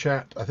saw in the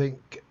chat, I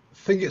think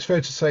it's fair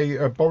to say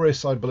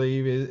Boris, I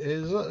believe,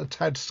 is a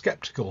tad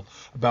skeptical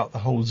about the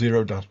whole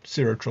zero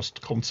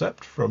trust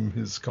concept from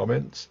his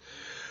comments.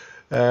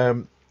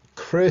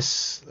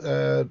 Chris,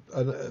 I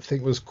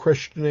think, was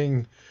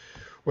questioning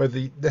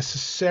whether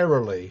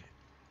necessarily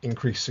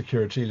increased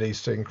security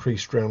leads to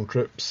increased round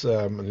trips,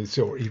 and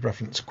he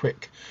referenced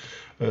Quick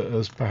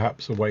as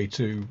perhaps a way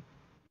to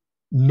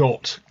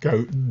not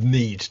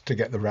need to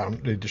get the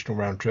additional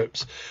round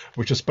trips,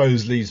 which I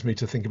suppose leads me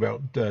to think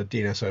about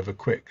DNS over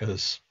Quick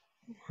as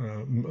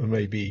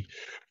maybe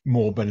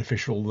more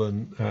beneficial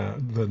than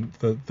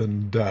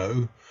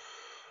DO.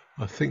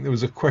 I think there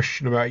was a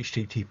question about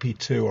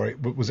HTTP2, or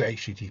was it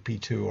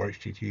HTTP2 or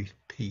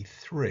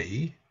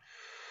HTTP3?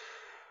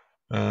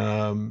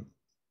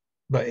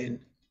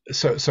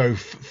 So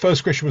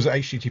first question was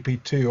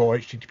HTTP2 or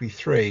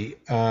HTTP3,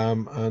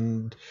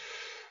 and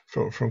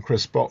from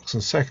Chris Box,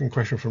 and second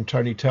question from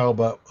Tony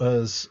Talbot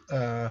was,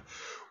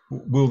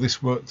 will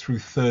this work through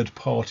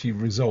third-party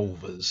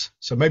resolvers?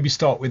 So maybe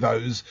start with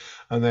those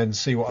and then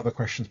see what other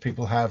questions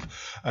people have.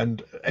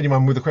 And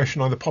anyone with a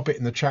question, either pop it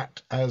in the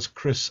chat as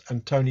Chris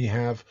and Tony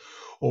have,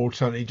 or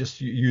alternately just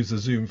use the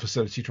Zoom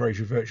facility to raise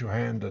your virtual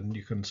hand and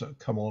you can sort of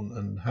come on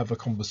and have a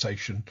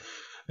conversation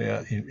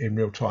in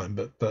real time.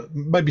 But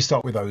maybe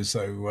start with those.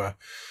 So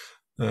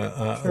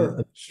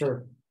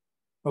sure.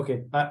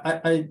 Okay,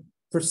 I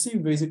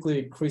perceive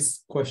basically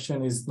Chris'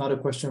 question is not a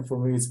question for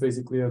me. It's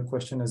basically a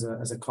question as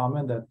a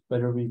comment that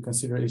whether we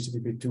consider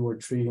HTTP 2 or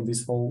 3 in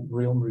this whole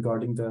realm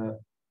regarding the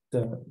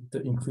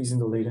increase in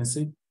the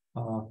latency.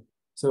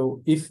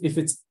 So if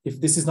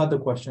this is not the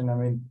question, I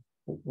mean,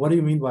 what do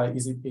you mean by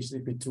is it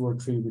HTTP 2 or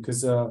 3?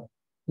 Because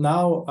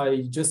now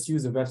I just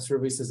use a web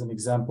service as an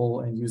example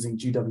and using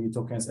GW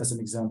tokens as an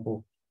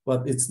example,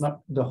 but it's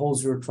not the whole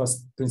zero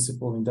trust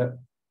principle in that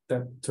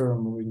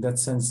term, or in that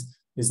sense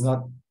is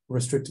not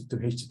restricted to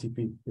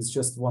HTTP. It's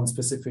just one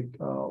specific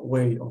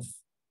way of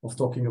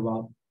talking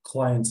about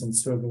clients and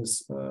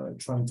servers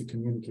trying to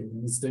communicate,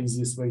 and it's the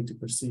easiest way to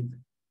perceive.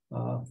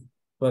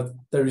 But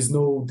there is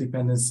no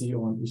dependency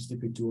on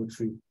HTTP 2 or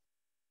 3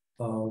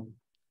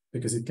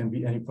 because it can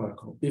be any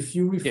protocol. If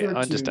you refer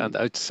I understand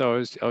that.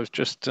 So I was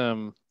just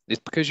it's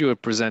because you were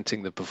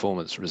presenting the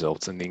performance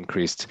results and the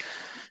increased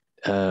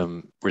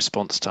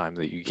response time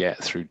that you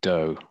get through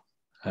DO.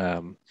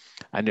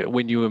 And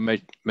when you were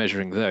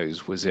measuring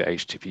those, was it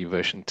HTTP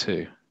version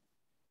 2?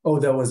 Oh,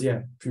 that was,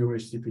 pure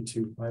HTTP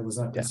 2. I was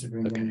not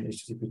considering any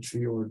HTTP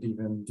 3 or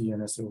even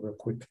DNS over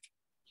Quick.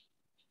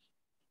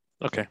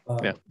 Okay,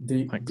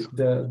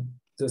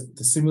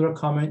 The similar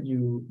comment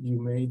you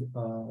made,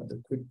 the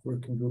Quick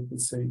working group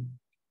would say,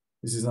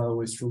 this is not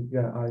always true.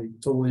 Yeah, I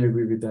totally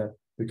agree with that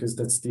because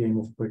that's the aim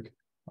of Quick.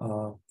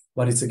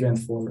 But it's again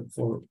for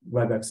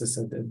web access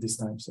at this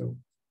time. So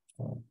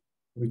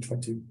we try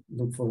to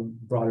look for a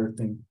broader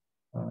thing,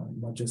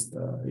 not just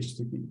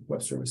HTTP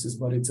web services,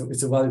 but it's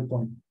a valid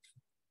point.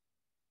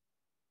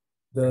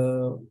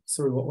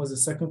 Sorry, what was the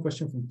second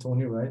question from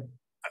Tony, right?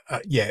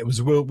 It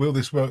was will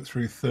this work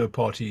through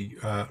third-party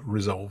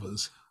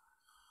resolvers?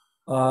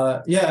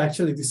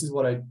 Actually, this is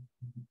what I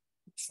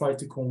tried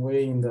to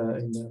convey in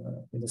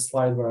the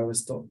slide where I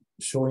was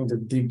showing the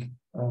dig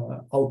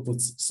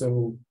outputs.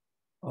 So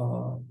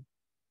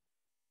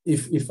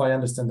if I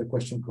understand the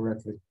question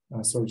correctly,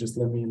 so just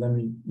let me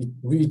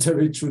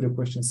reiterate through the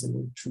question. So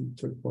through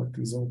third-party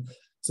resolve.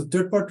 So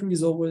third-party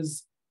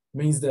resolvers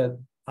means that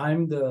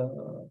I'm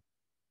the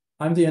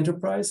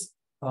enterprise.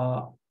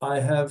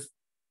 I have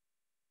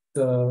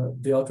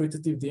the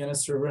authoritative DNS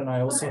server, and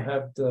I also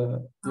have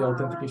the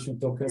authentication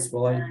tokens.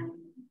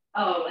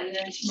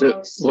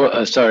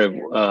 Sorry,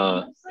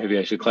 maybe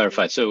I should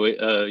clarify. So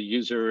a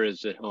user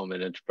is at home,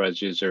 an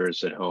enterprise user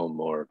is at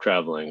home or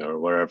traveling or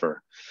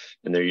wherever,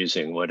 and they're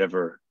using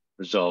whatever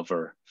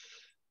resolver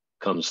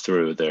comes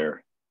through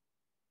their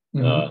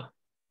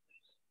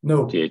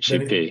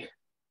DHCP.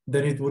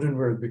 Then it wouldn't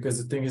work, because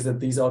the thing is that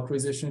these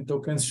authorization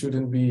tokens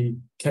shouldn't be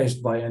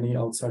cached by any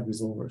outside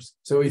resolvers.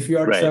 So if you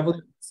are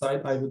traveling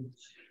outside,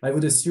 I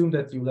would assume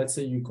that let's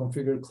say you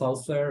configure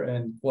Cloudflare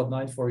and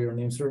Quad9 for your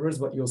name servers,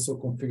 but you also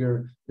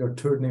configure your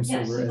third name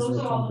server as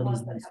your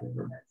company's name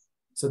server.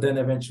 So then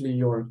eventually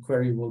your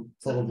query will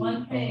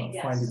probably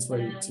find its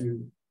way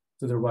to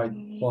the right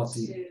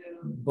party.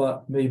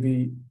 But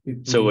maybe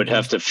it would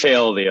have to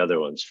fail the other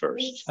ones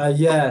first.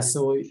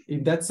 So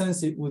in that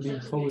sense, it would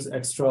impose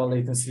extra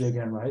latency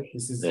again, right?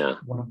 This is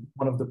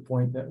one of the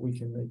points that we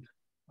can make.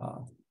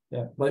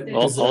 But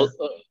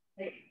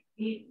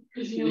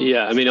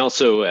I mean,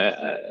 also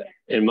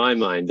in my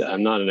mind,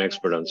 I'm not an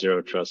expert on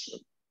zero trust.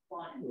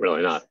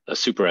 Really not a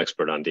super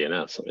expert on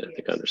DNS. I mean, I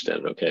think I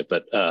understand it okay,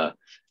 but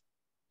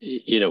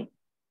you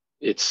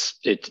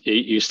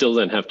still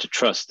then have to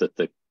trust that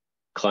the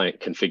client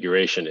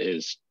configuration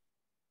is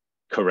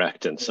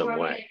correct in some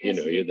way.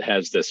 It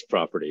has this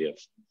property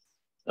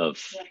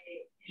of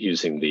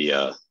using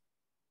the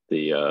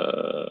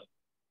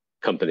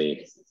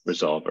company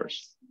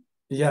resolvers.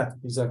 Yeah,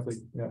 exactly.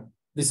 Yeah,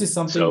 this is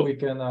something we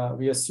can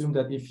we assume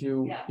that if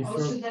your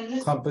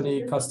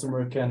company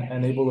customer can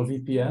enable a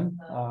VPN,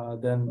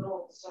 then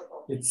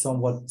it's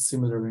somewhat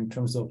similar in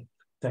terms of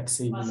tax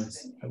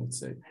savings, I would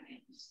say.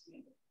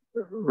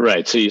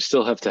 Right. So you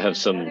still have to have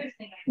some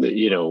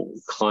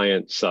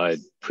client side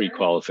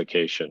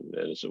pre-qualification,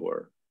 as it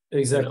were.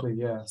 Exactly.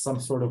 Yeah. Some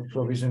sort of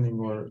provisioning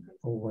or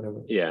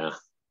whatever. Yeah.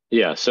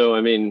 Yeah. So,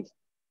 I mean,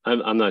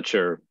 I'm not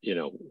sure,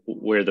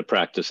 where the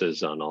practice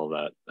is on all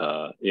that.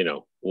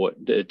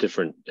 What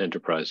different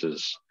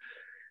enterprises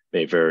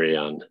may vary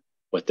on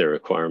what their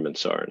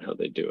requirements are and how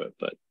they do it.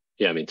 But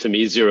yeah, I mean, to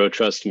me, zero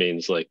trust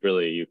means like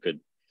really you could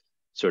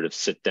sort of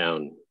sit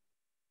down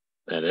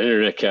at an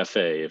internet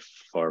cafe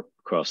far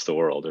across the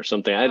world or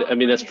something. I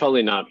mean, that's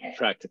probably not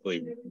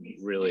practically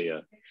really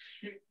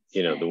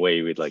the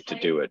way we'd like to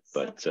do it,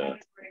 but I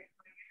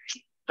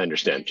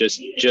understand.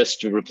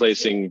 Just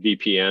replacing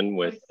VPN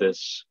with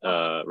this,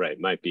 right,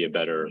 might be a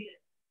better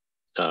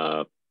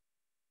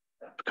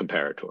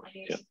comparator.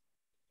 Yeah.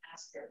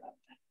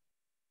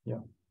 Yeah.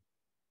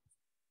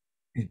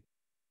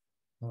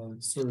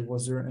 Sorry,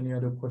 was there any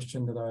other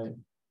question that I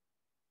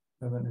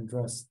haven't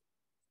addressed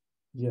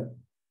yet?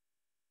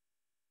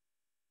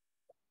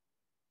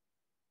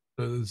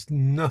 There's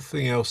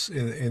nothing else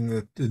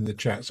in the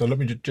chat. So let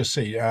me just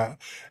see.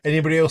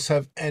 Anybody else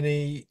have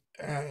any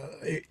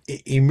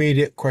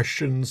immediate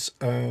questions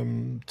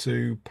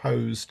to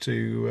pose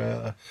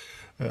to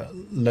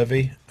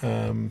Levi?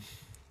 Give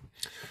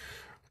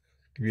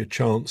you a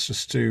chance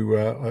just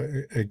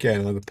to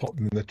again either pop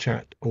them in the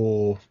chat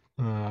or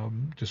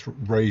just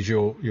raise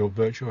your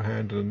virtual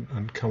hand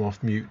and come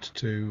off mute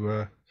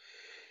to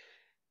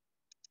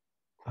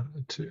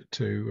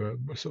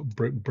sort of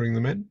bring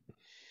them in.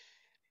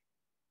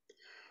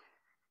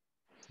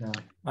 Yeah,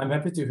 I'm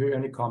happy to hear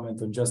any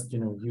comment on just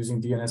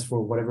using DNS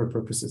for whatever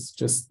purposes.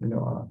 Just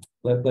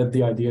let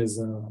the ideas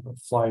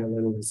fly a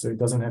little, so it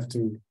doesn't have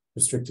to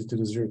restrict it to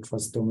the zero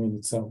trust domain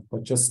itself.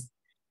 But just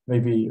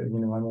maybe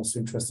I'm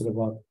also interested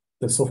about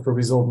the software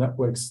resolved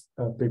networks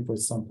paper at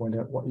some point.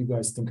 What you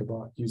guys think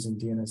about using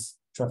DNS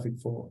traffic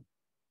for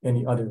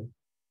any other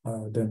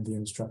than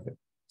DNS traffic.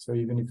 So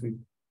even if we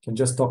can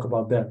just talk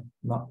about that,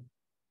 not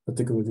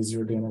particularly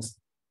ZeroDNS,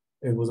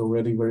 it was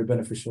already very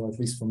beneficial, at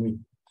least for me.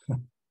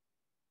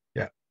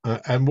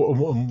 And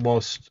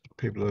whilst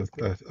people are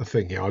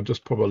thinking, I'll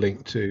just pop a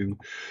link to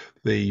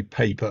the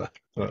paper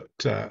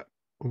that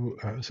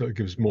so it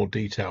gives more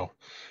detail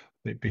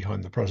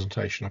behind the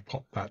presentation. I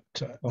popped that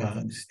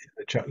in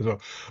the chat as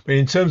well. I mean,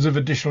 in terms of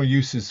additional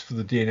uses for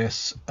the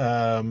DNS,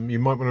 you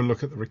might want to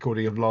look at the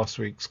recording of last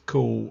week's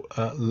call,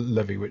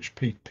 Levi, which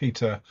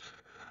Peter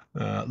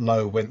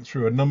Lowe went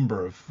through a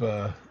number of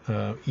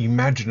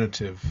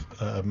imaginative,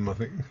 I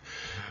think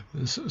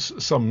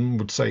some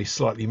would say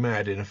slightly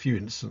mad in a few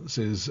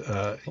instances,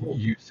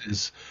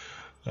 uses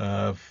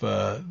of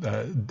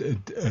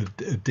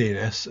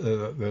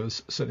DNS. There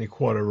was certainly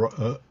quite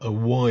a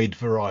wide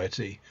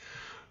variety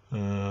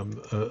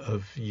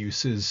of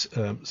uses,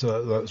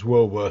 so that's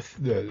well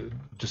worth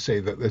to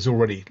say that there's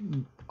already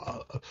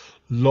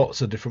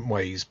lots of different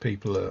ways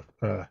people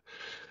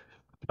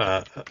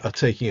are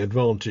taking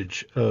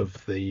advantage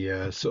of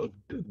the sort of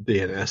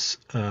DNS,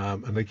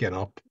 and again,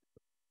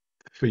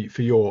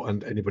 for your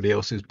and anybody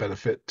else's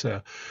benefit,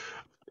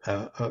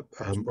 I'll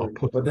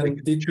put. But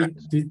then,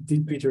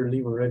 did Peter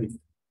leave already,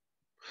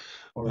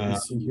 or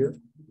is he here?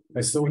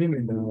 I saw him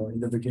in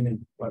the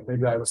beginning, but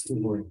maybe I was too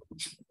boring.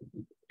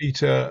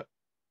 Peter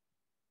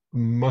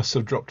must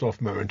have dropped off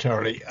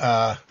momentarily.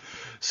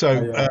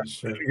 Sure.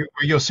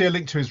 You'll see a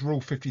link to his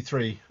Rule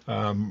 53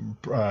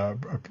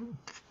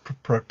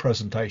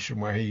 presentation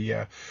where he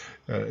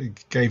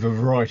gave a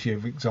variety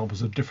of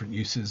examples of different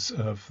uses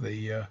of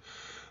the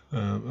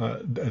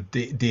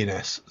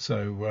DNS.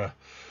 So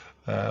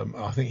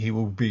I think he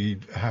will be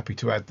happy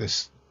to add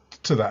this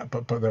to that,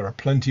 but there are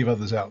plenty of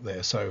others out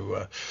there.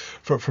 So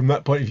from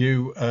that point of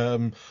view,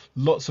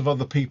 lots of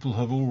other people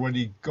have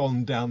already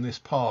gone down this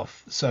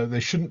path, so there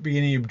shouldn't be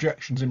any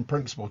objections in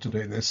principle to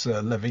doing this,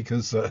 Levi,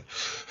 because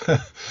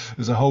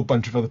there's a whole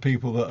bunch of other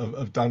people that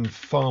have done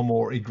far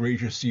more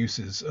egregious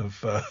uses of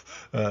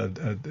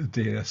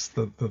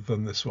DNS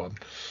than this one.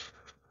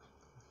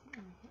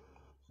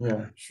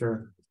 Yeah,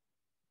 sure.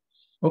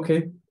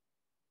 Okay.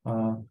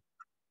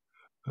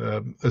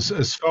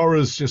 As far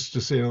as just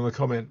seeing on the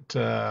comment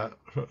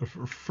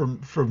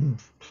from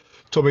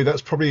Tommy,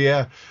 that's probably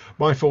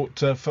my fault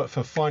for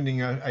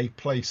finding a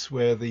place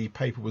where the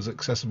paper was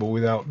accessible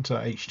without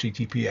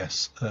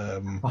HTTPS.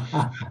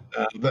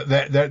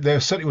 There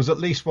certainly was at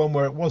least one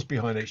where it was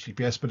behind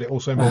HTTPS, but it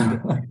also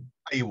involved a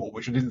paywall,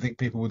 which I didn't think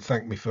people would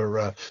thank me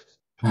for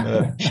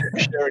sharing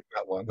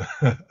that one.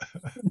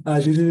 I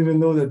didn't even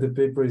know that the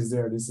paper is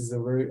there. This is a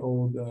very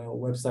old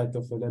website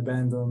of an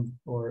abandoned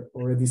or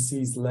already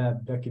seized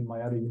lab back in my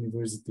other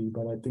university,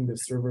 but I think the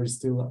server is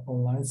still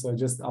online, so I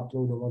just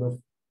upload a lot of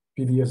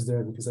PDFs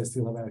there because I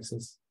still have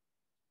access.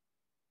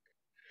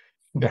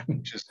 Yeah,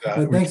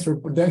 thanks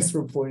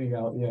for pointing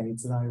out. Yeah,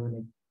 it's an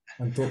irony.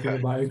 I'm talking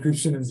about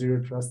encryption and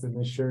zero trust and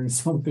then sharing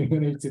something on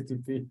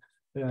HTTP.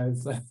 Yeah,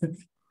 it's like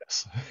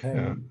yes.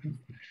 Hey.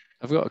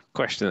 I've got a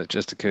question that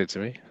just occurred to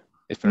me,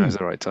 if now's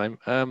the right time.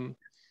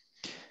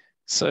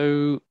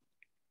 So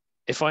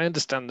if I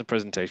understand the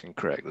presentation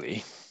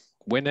correctly,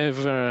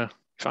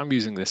 if I'm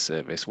using this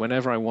service,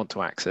 whenever I want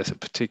to access a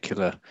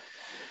particular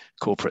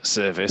corporate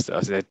service that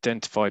is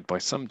identified by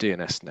some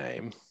DNS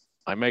name.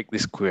 I make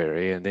this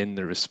query, and in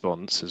the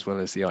response, as well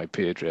as the IP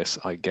address,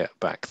 I get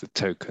back the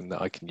token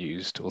that I can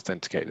use to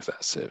authenticate with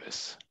that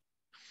service.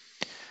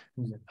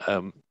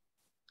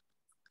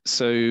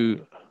 So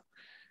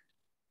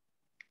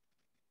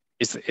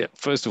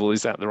first of all,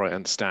 is that the right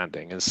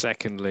understanding? And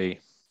secondly,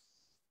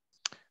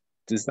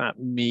 does that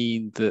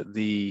mean that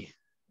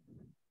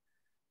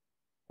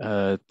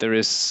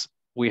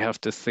we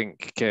have to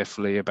think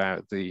carefully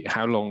about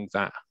how long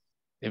that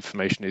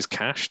information is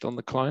cached on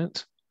the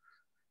client?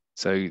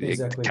 So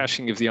exactly.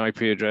 Caching of the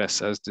IP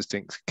address as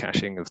distinct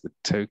caching of the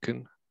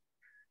token.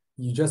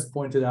 You just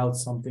pointed out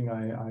something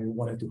I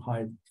wanted to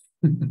hide.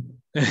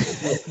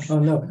 Oh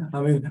no,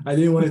 I mean, I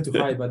didn't want it to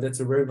hide, but that's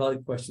a very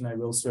valid question. I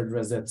will also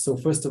address that. So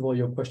first of all,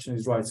 your question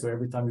is right. So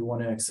every time you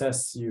want to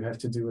access, you have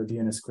to do a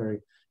DNS query.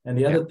 And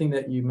the other thing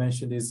that you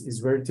mentioned is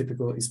very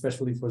typical,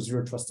 especially for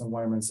zero trust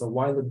environments. So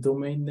while a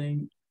domain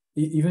name,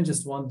 even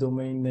just one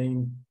domain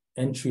name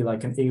entry,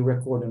 like an A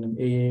record and an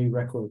AA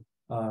record,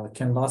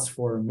 can last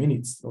for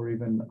minutes or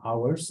even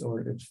hours, or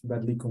if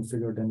badly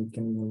configured, then it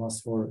can even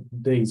last for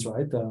days,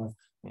 right?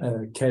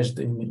 Cached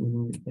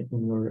in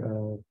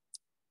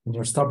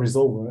your stub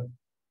resolver.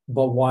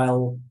 But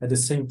while at the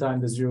same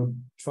time, the zero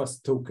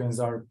trust tokens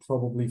are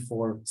probably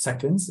for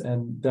seconds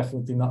and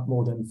definitely not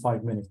more than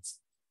 5 minutes.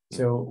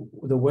 So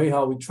the way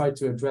how we try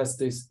to address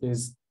this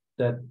is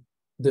that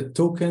the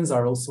tokens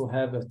also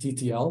have a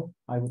TTL,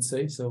 I would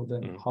say. So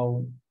then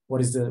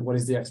what is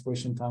the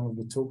expiration time of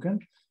the token?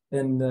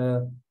 And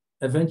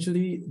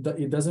eventually,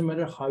 it doesn't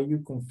matter how you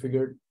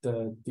configure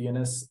the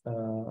DNS,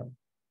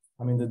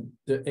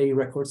 the A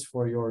records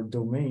for your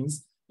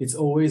domains, it's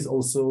always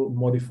also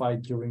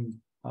modified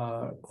during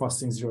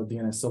crossing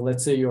ZeroDNS. So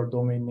let's say your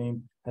domain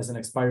name has an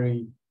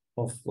expiry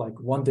of like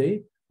 1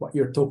 day, but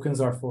your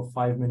tokens are for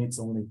 5 minutes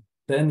only.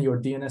 Then your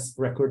DNS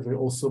record will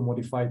also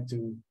modify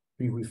to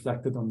be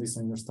reflected on this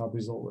on your stub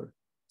resolver.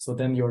 So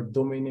then your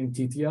domain name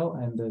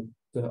TTL and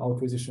the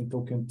authorization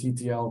token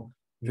TTL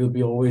will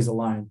be always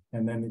aligned.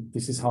 And then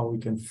this is how we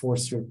can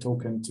force your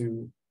client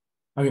to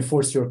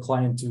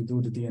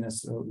do the DNS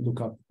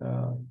lookup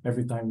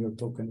every time your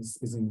token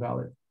is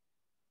invalid.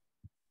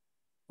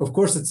 Of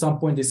course, at some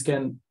point, this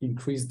can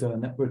increase the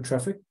network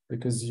traffic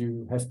because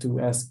you have to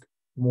ask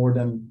more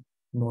than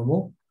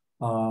normal.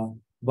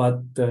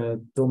 But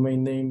the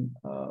domain name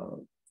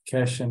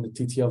cache and the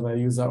TTL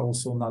values are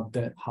also not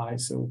that high.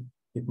 So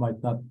it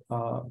might not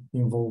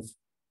involve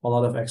a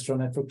lot of extra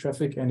network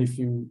traffic. And if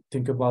you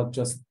think about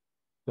just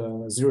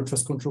the zero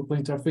trust control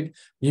plane traffic,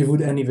 you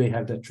would anyway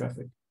have that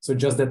traffic. So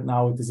just that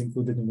now it is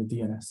included in the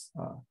DNS.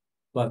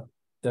 But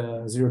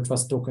the zero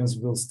trust tokens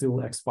will still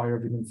expire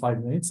within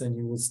 5 minutes, and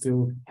you will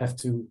still have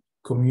to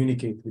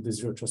communicate with the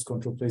zero trust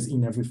control planes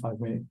in every 5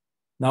 minutes.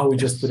 Now we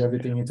just put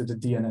everything into the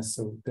DNS.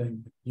 So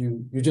then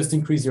you just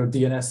increase your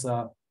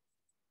DNS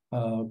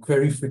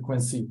query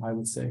frequency, I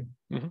would say.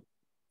 Mm-hmm.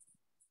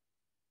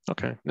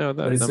 Okay, no,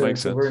 that makes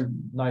sense. It's a very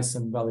nice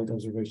and valid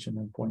observation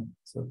and point.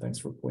 So thanks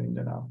for pointing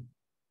that out.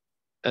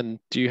 And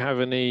do you have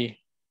any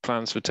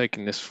plans for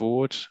taking this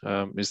forward?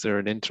 Is there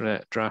an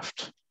internet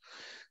draft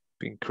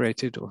being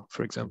created, or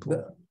for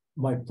example?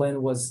 My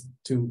plan was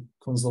to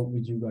consult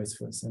with you guys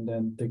first and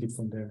then take it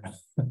from there.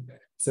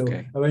 So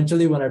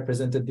eventually when I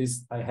presented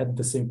this, I had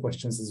the same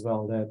questions as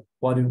well, that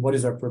what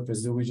is our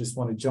purpose? Do we just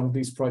want to jump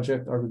this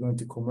project? Are we going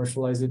to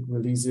commercialize it,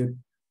 release it?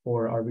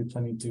 Or are we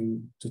planning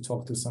to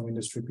talk to some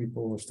industry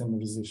people or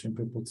standardization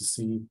people to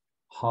see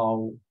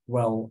how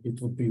well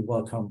it would be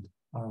welcomed?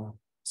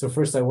 So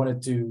first I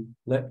wanted to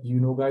let you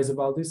know guys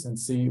about this and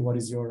see what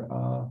is your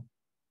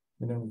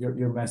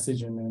your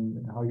message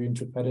and how you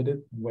interpreted it,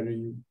 whether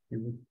you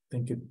would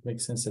think it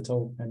makes sense at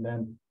all, and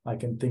then I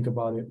can think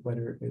about it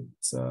whether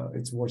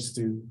it's worth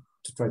to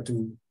try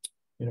to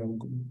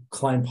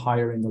climb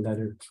higher in the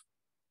ladder.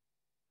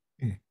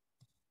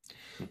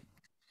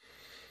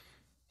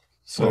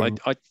 So well,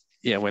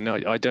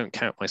 I don't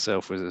count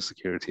myself as a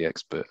security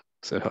expert,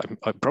 so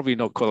I'm probably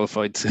not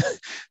qualified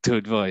to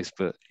advise,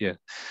 but yeah,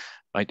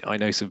 I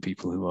know some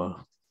people who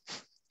are.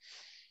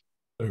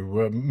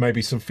 So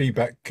maybe some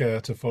feedback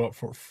to follow up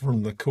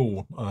from the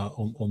call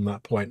on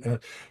that point. I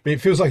mean,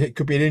 it feels like it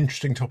could be an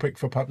interesting topic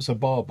for perhaps a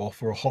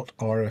barb-off or a hot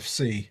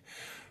RFC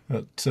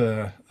at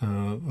the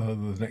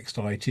next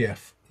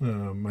IETF,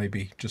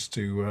 maybe just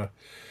to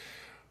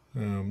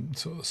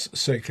sort of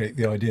circulate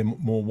the idea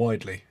more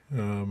widely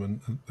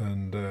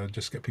and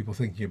just get people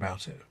thinking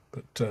about it.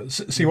 But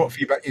see what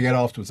feedback you get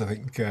afterwards. I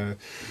think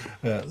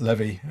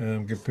Levi,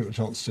 give people a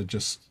chance to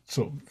just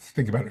sort of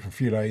think about it for a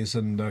few days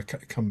and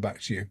come back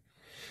to you.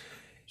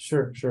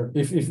 Sure.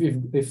 If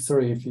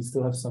you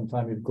still have some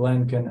time, if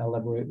Glenn can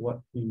elaborate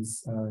what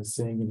he's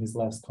saying in his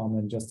last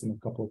comment, just in a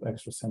couple of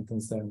extra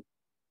sentences, then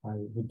I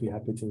would be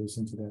happy to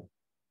listen to that.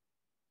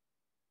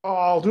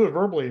 I'll do it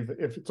verbally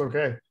if it's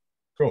okay.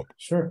 Cool.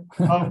 Sure.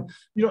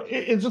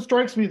 It just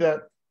strikes me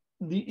that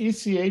the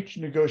ECH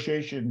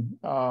negotiation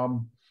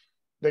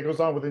that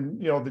goes on within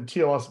the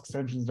TLS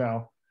extensions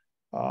now,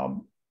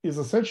 is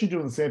essentially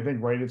doing the same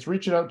thing, right? It's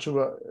reaching out to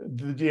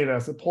the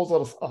DNS, it pulls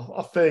out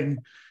a thing,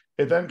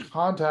 it then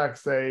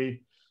contacts a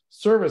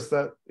service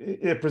that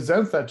it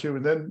presents that to,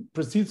 and then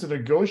proceeds to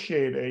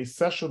negotiate a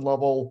session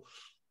level,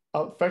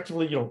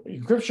 effectively,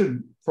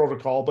 encryption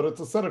protocol, but it's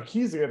a set of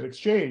keys that get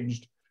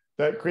exchanged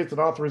that creates an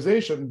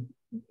authorization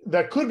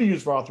that could be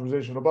used for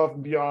authorization above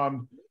and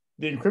beyond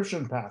the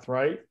encryption path,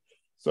 right?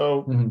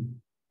 So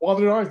while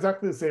they're not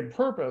exactly the same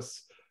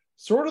purpose,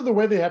 sort of the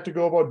way they have to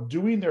go about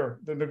doing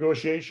the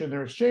negotiation,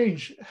 their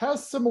exchange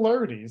has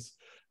similarities.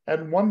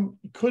 And one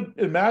could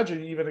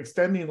imagine even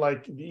extending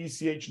like the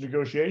ECH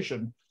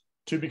negotiation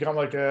to become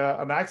like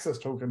an access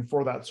token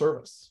for that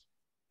service.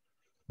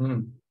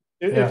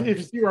 If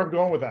you see where I'm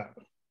going with that.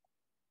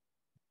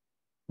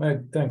 Right,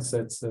 thanks.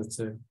 That's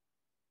a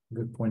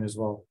good point as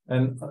well.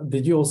 And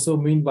did you also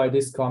mean by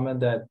this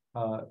comment that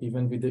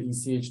even with the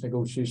ECH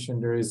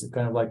negotiation, there is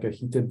kind of like a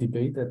heated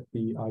debate at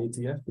the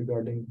IETF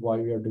regarding why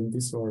we are doing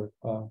this, or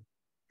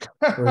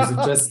is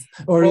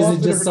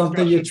it just,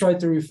 something you try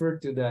to refer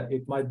to that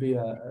it might be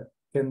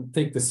can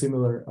take the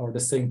similar or the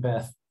same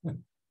path?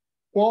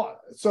 Well,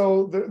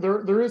 so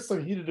there is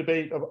some heated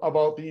debate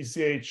about the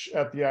ECH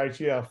at the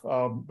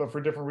IETF, but for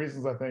different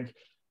reasons, I think.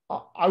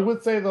 I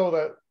would say though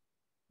that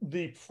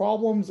the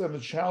problems and the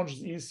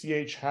challenges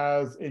ECH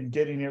has in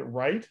getting it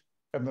right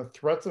and the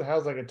threats it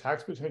has, like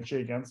attacks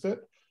potentially against it,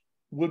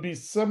 would be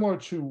similar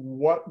to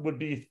what would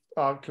be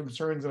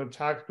concerns and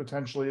attacks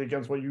potentially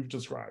against what you've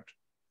described.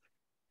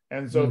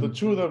 And so the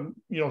two of them,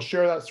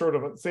 share that sort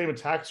of same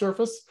attack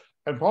surface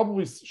and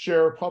probably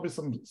share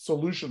some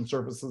solution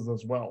surfaces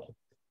as well.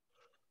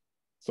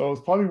 So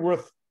it's probably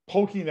worth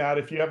poking at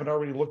if you haven't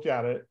already looked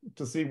at it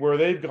to see where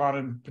they've gone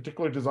and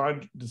particular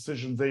design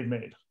decisions they've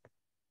made.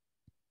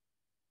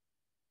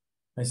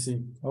 I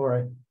see. All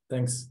right.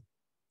 Thanks.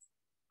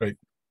 Great.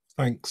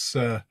 Thanks.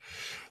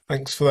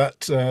 Thanks for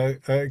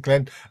that,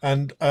 Glenn.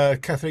 And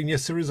Catherine,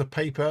 yes, there is a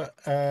paper.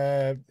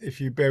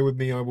 If you bear with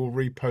me, I will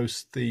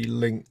repost the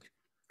link,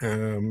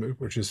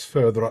 which is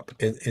further up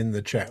in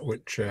the chat,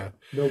 which...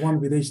 the one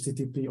with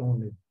HTTP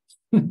only.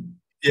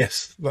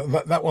 Yes,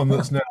 that one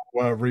that's now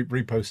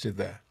reposted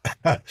there.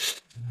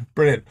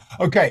 Brilliant.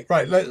 Okay,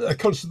 right.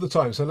 Conscious of the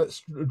time, so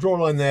let's draw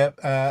a line there.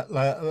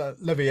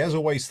 Levi, as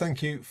always,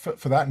 thank you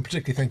for that, and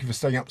particularly thank you for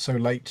staying up so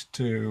late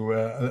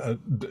to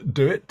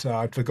do it.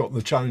 I'd forgotten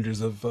the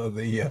challenges of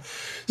the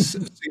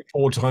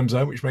Singapore time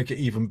zone, which make it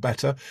even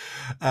better.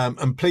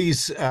 And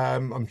please,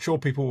 I'm sure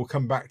people will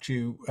come back to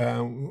you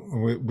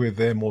with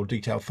their more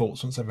detailed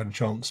thoughts once they've had a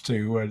chance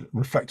to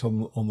reflect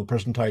on the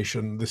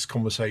presentation, this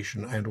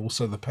conversation, and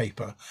also the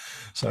paper.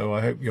 So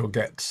I hope you'll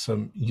get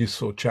some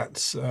useful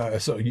chats,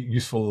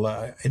 useful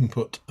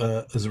input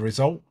as a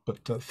result. But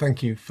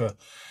thank you for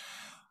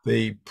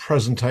the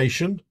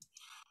presentation.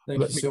 Thank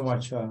you so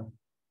much.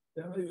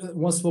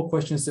 One small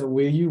question: so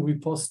will you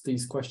repost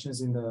these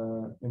questions in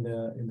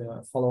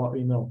the follow-up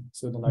email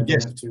so then I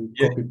don't have to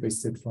copy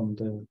paste it from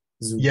the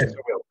Zoom? Yes,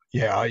 I will.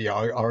 Yeah,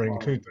 I'll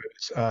include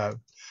those.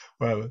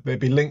 Well, they'll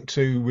be linked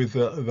to with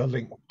the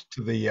link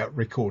to the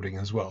recording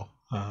as well.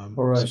 All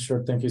right,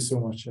 sure. Thank you so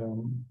much.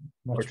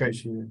 Much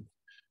appreciated.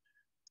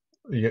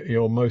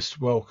 You're most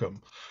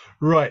welcome.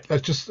 Right,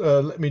 let's just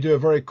let me do a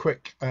very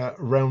quick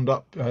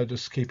roundup,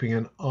 just keeping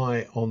an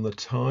eye on the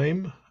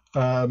time.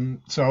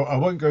 So I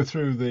won't go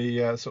through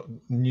the sort of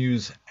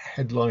news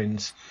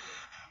headlines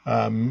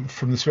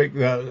from this week,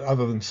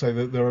 other than say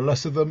that there are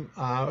less of them.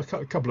 A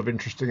couple of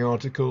interesting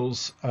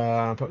articles,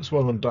 perhaps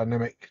one on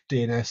dynamic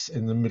DNS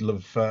in the middle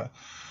of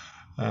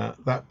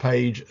that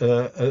page,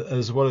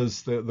 as well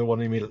as the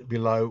one immediately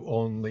below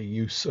on the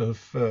use of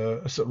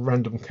sort of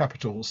random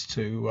capitals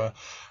to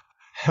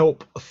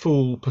help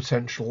fool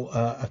potential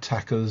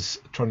attackers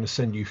trying to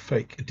send you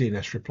fake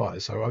DNS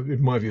replies. So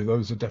in my view,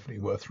 those are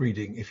definitely worth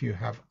reading if you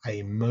have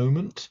a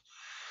moment.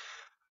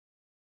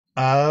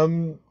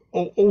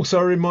 Also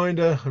a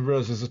reminder, I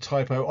realise there's a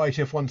typo,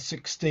 ITF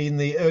 116,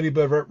 the early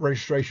bird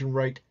registration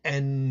rate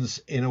ends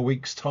in a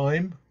week's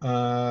time,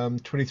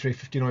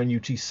 23:59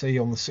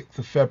 UTC on the 6th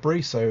of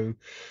February. So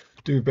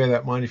do bear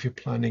that in mind if you're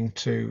planning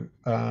to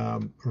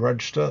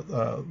register.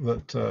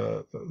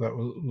 That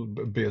will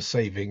be a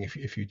saving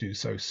if you do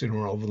so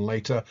sooner rather than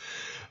later.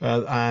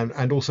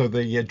 And also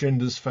the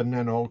agendas for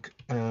NANOG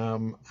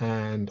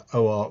and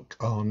OARC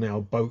are now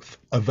both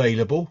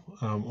available,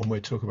 and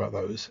we'll talk about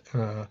those.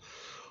 I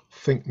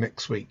think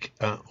next week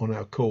on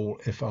our call,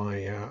 if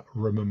I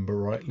remember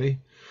rightly.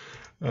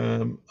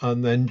 And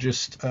then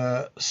just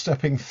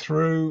stepping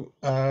through,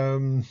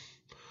 I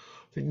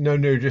think no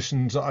new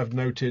additions that I've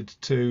noted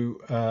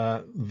to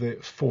the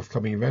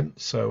forthcoming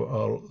event, so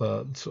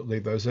I'll sort of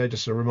leave those there.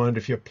 Just a reminder,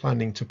 if you're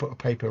planning to put a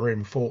paper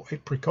in for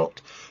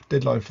Apricot,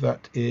 deadline for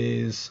that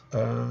is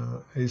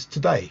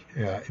today,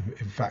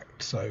 in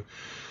fact. So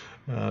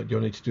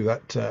you'll need to do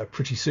that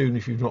pretty soon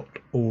if you've not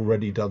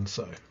already done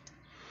so.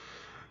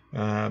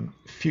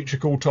 Future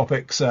call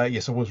topics,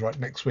 yes, I was right.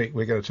 Next week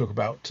we're going to talk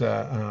about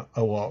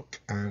OARC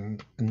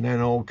and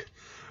NANOG.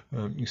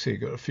 You see,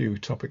 you've got a few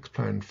topics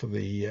planned for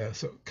the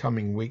sort of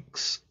coming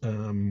weeks.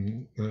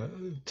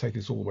 Take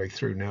us all the way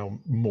through now,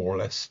 more or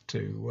less,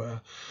 to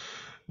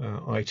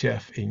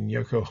ITF in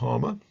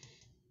Yokohama.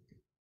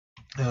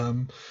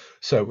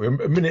 So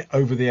we're a minute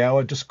over the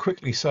hour. Just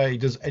quickly say,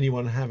 does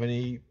anyone have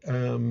any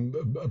a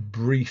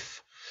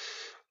brief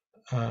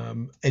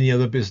any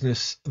other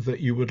business that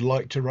you would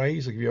like to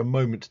raise? I'll give you a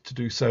moment to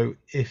do so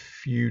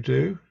if you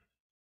do.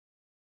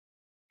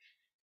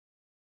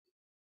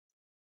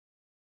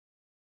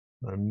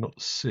 I'm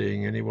not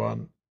seeing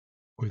anyone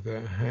with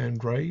their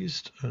hand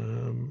raised,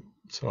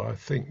 so I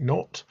think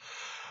not.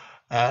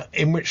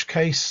 In which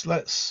case,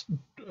 let's.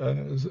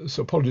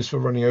 So apologies for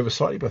running over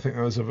slightly, but I think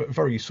that was a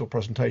very useful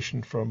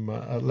presentation from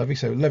Levi.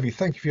 So Levi,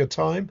 thank you for your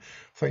time.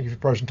 Thank you for your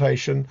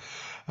presentation.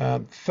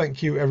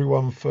 Thank you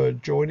everyone for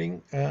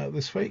joining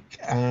this week.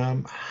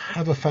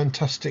 Have a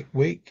fantastic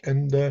week,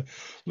 and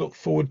look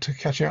forward to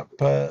catching up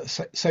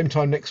same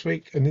time next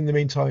week. And in the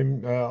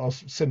meantime, I'll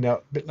send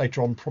out a bit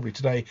later on, probably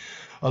today,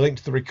 a link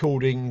to the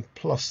recording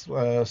plus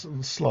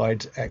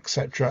slides,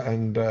 etc.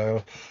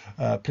 And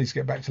please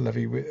get back to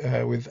Levi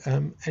with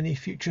any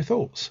future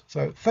thoughts.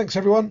 So thanks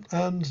everyone,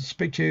 and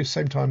speak to you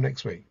same time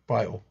next week.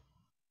 Bye all.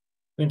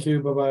 Thank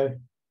you.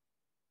 Bye-bye.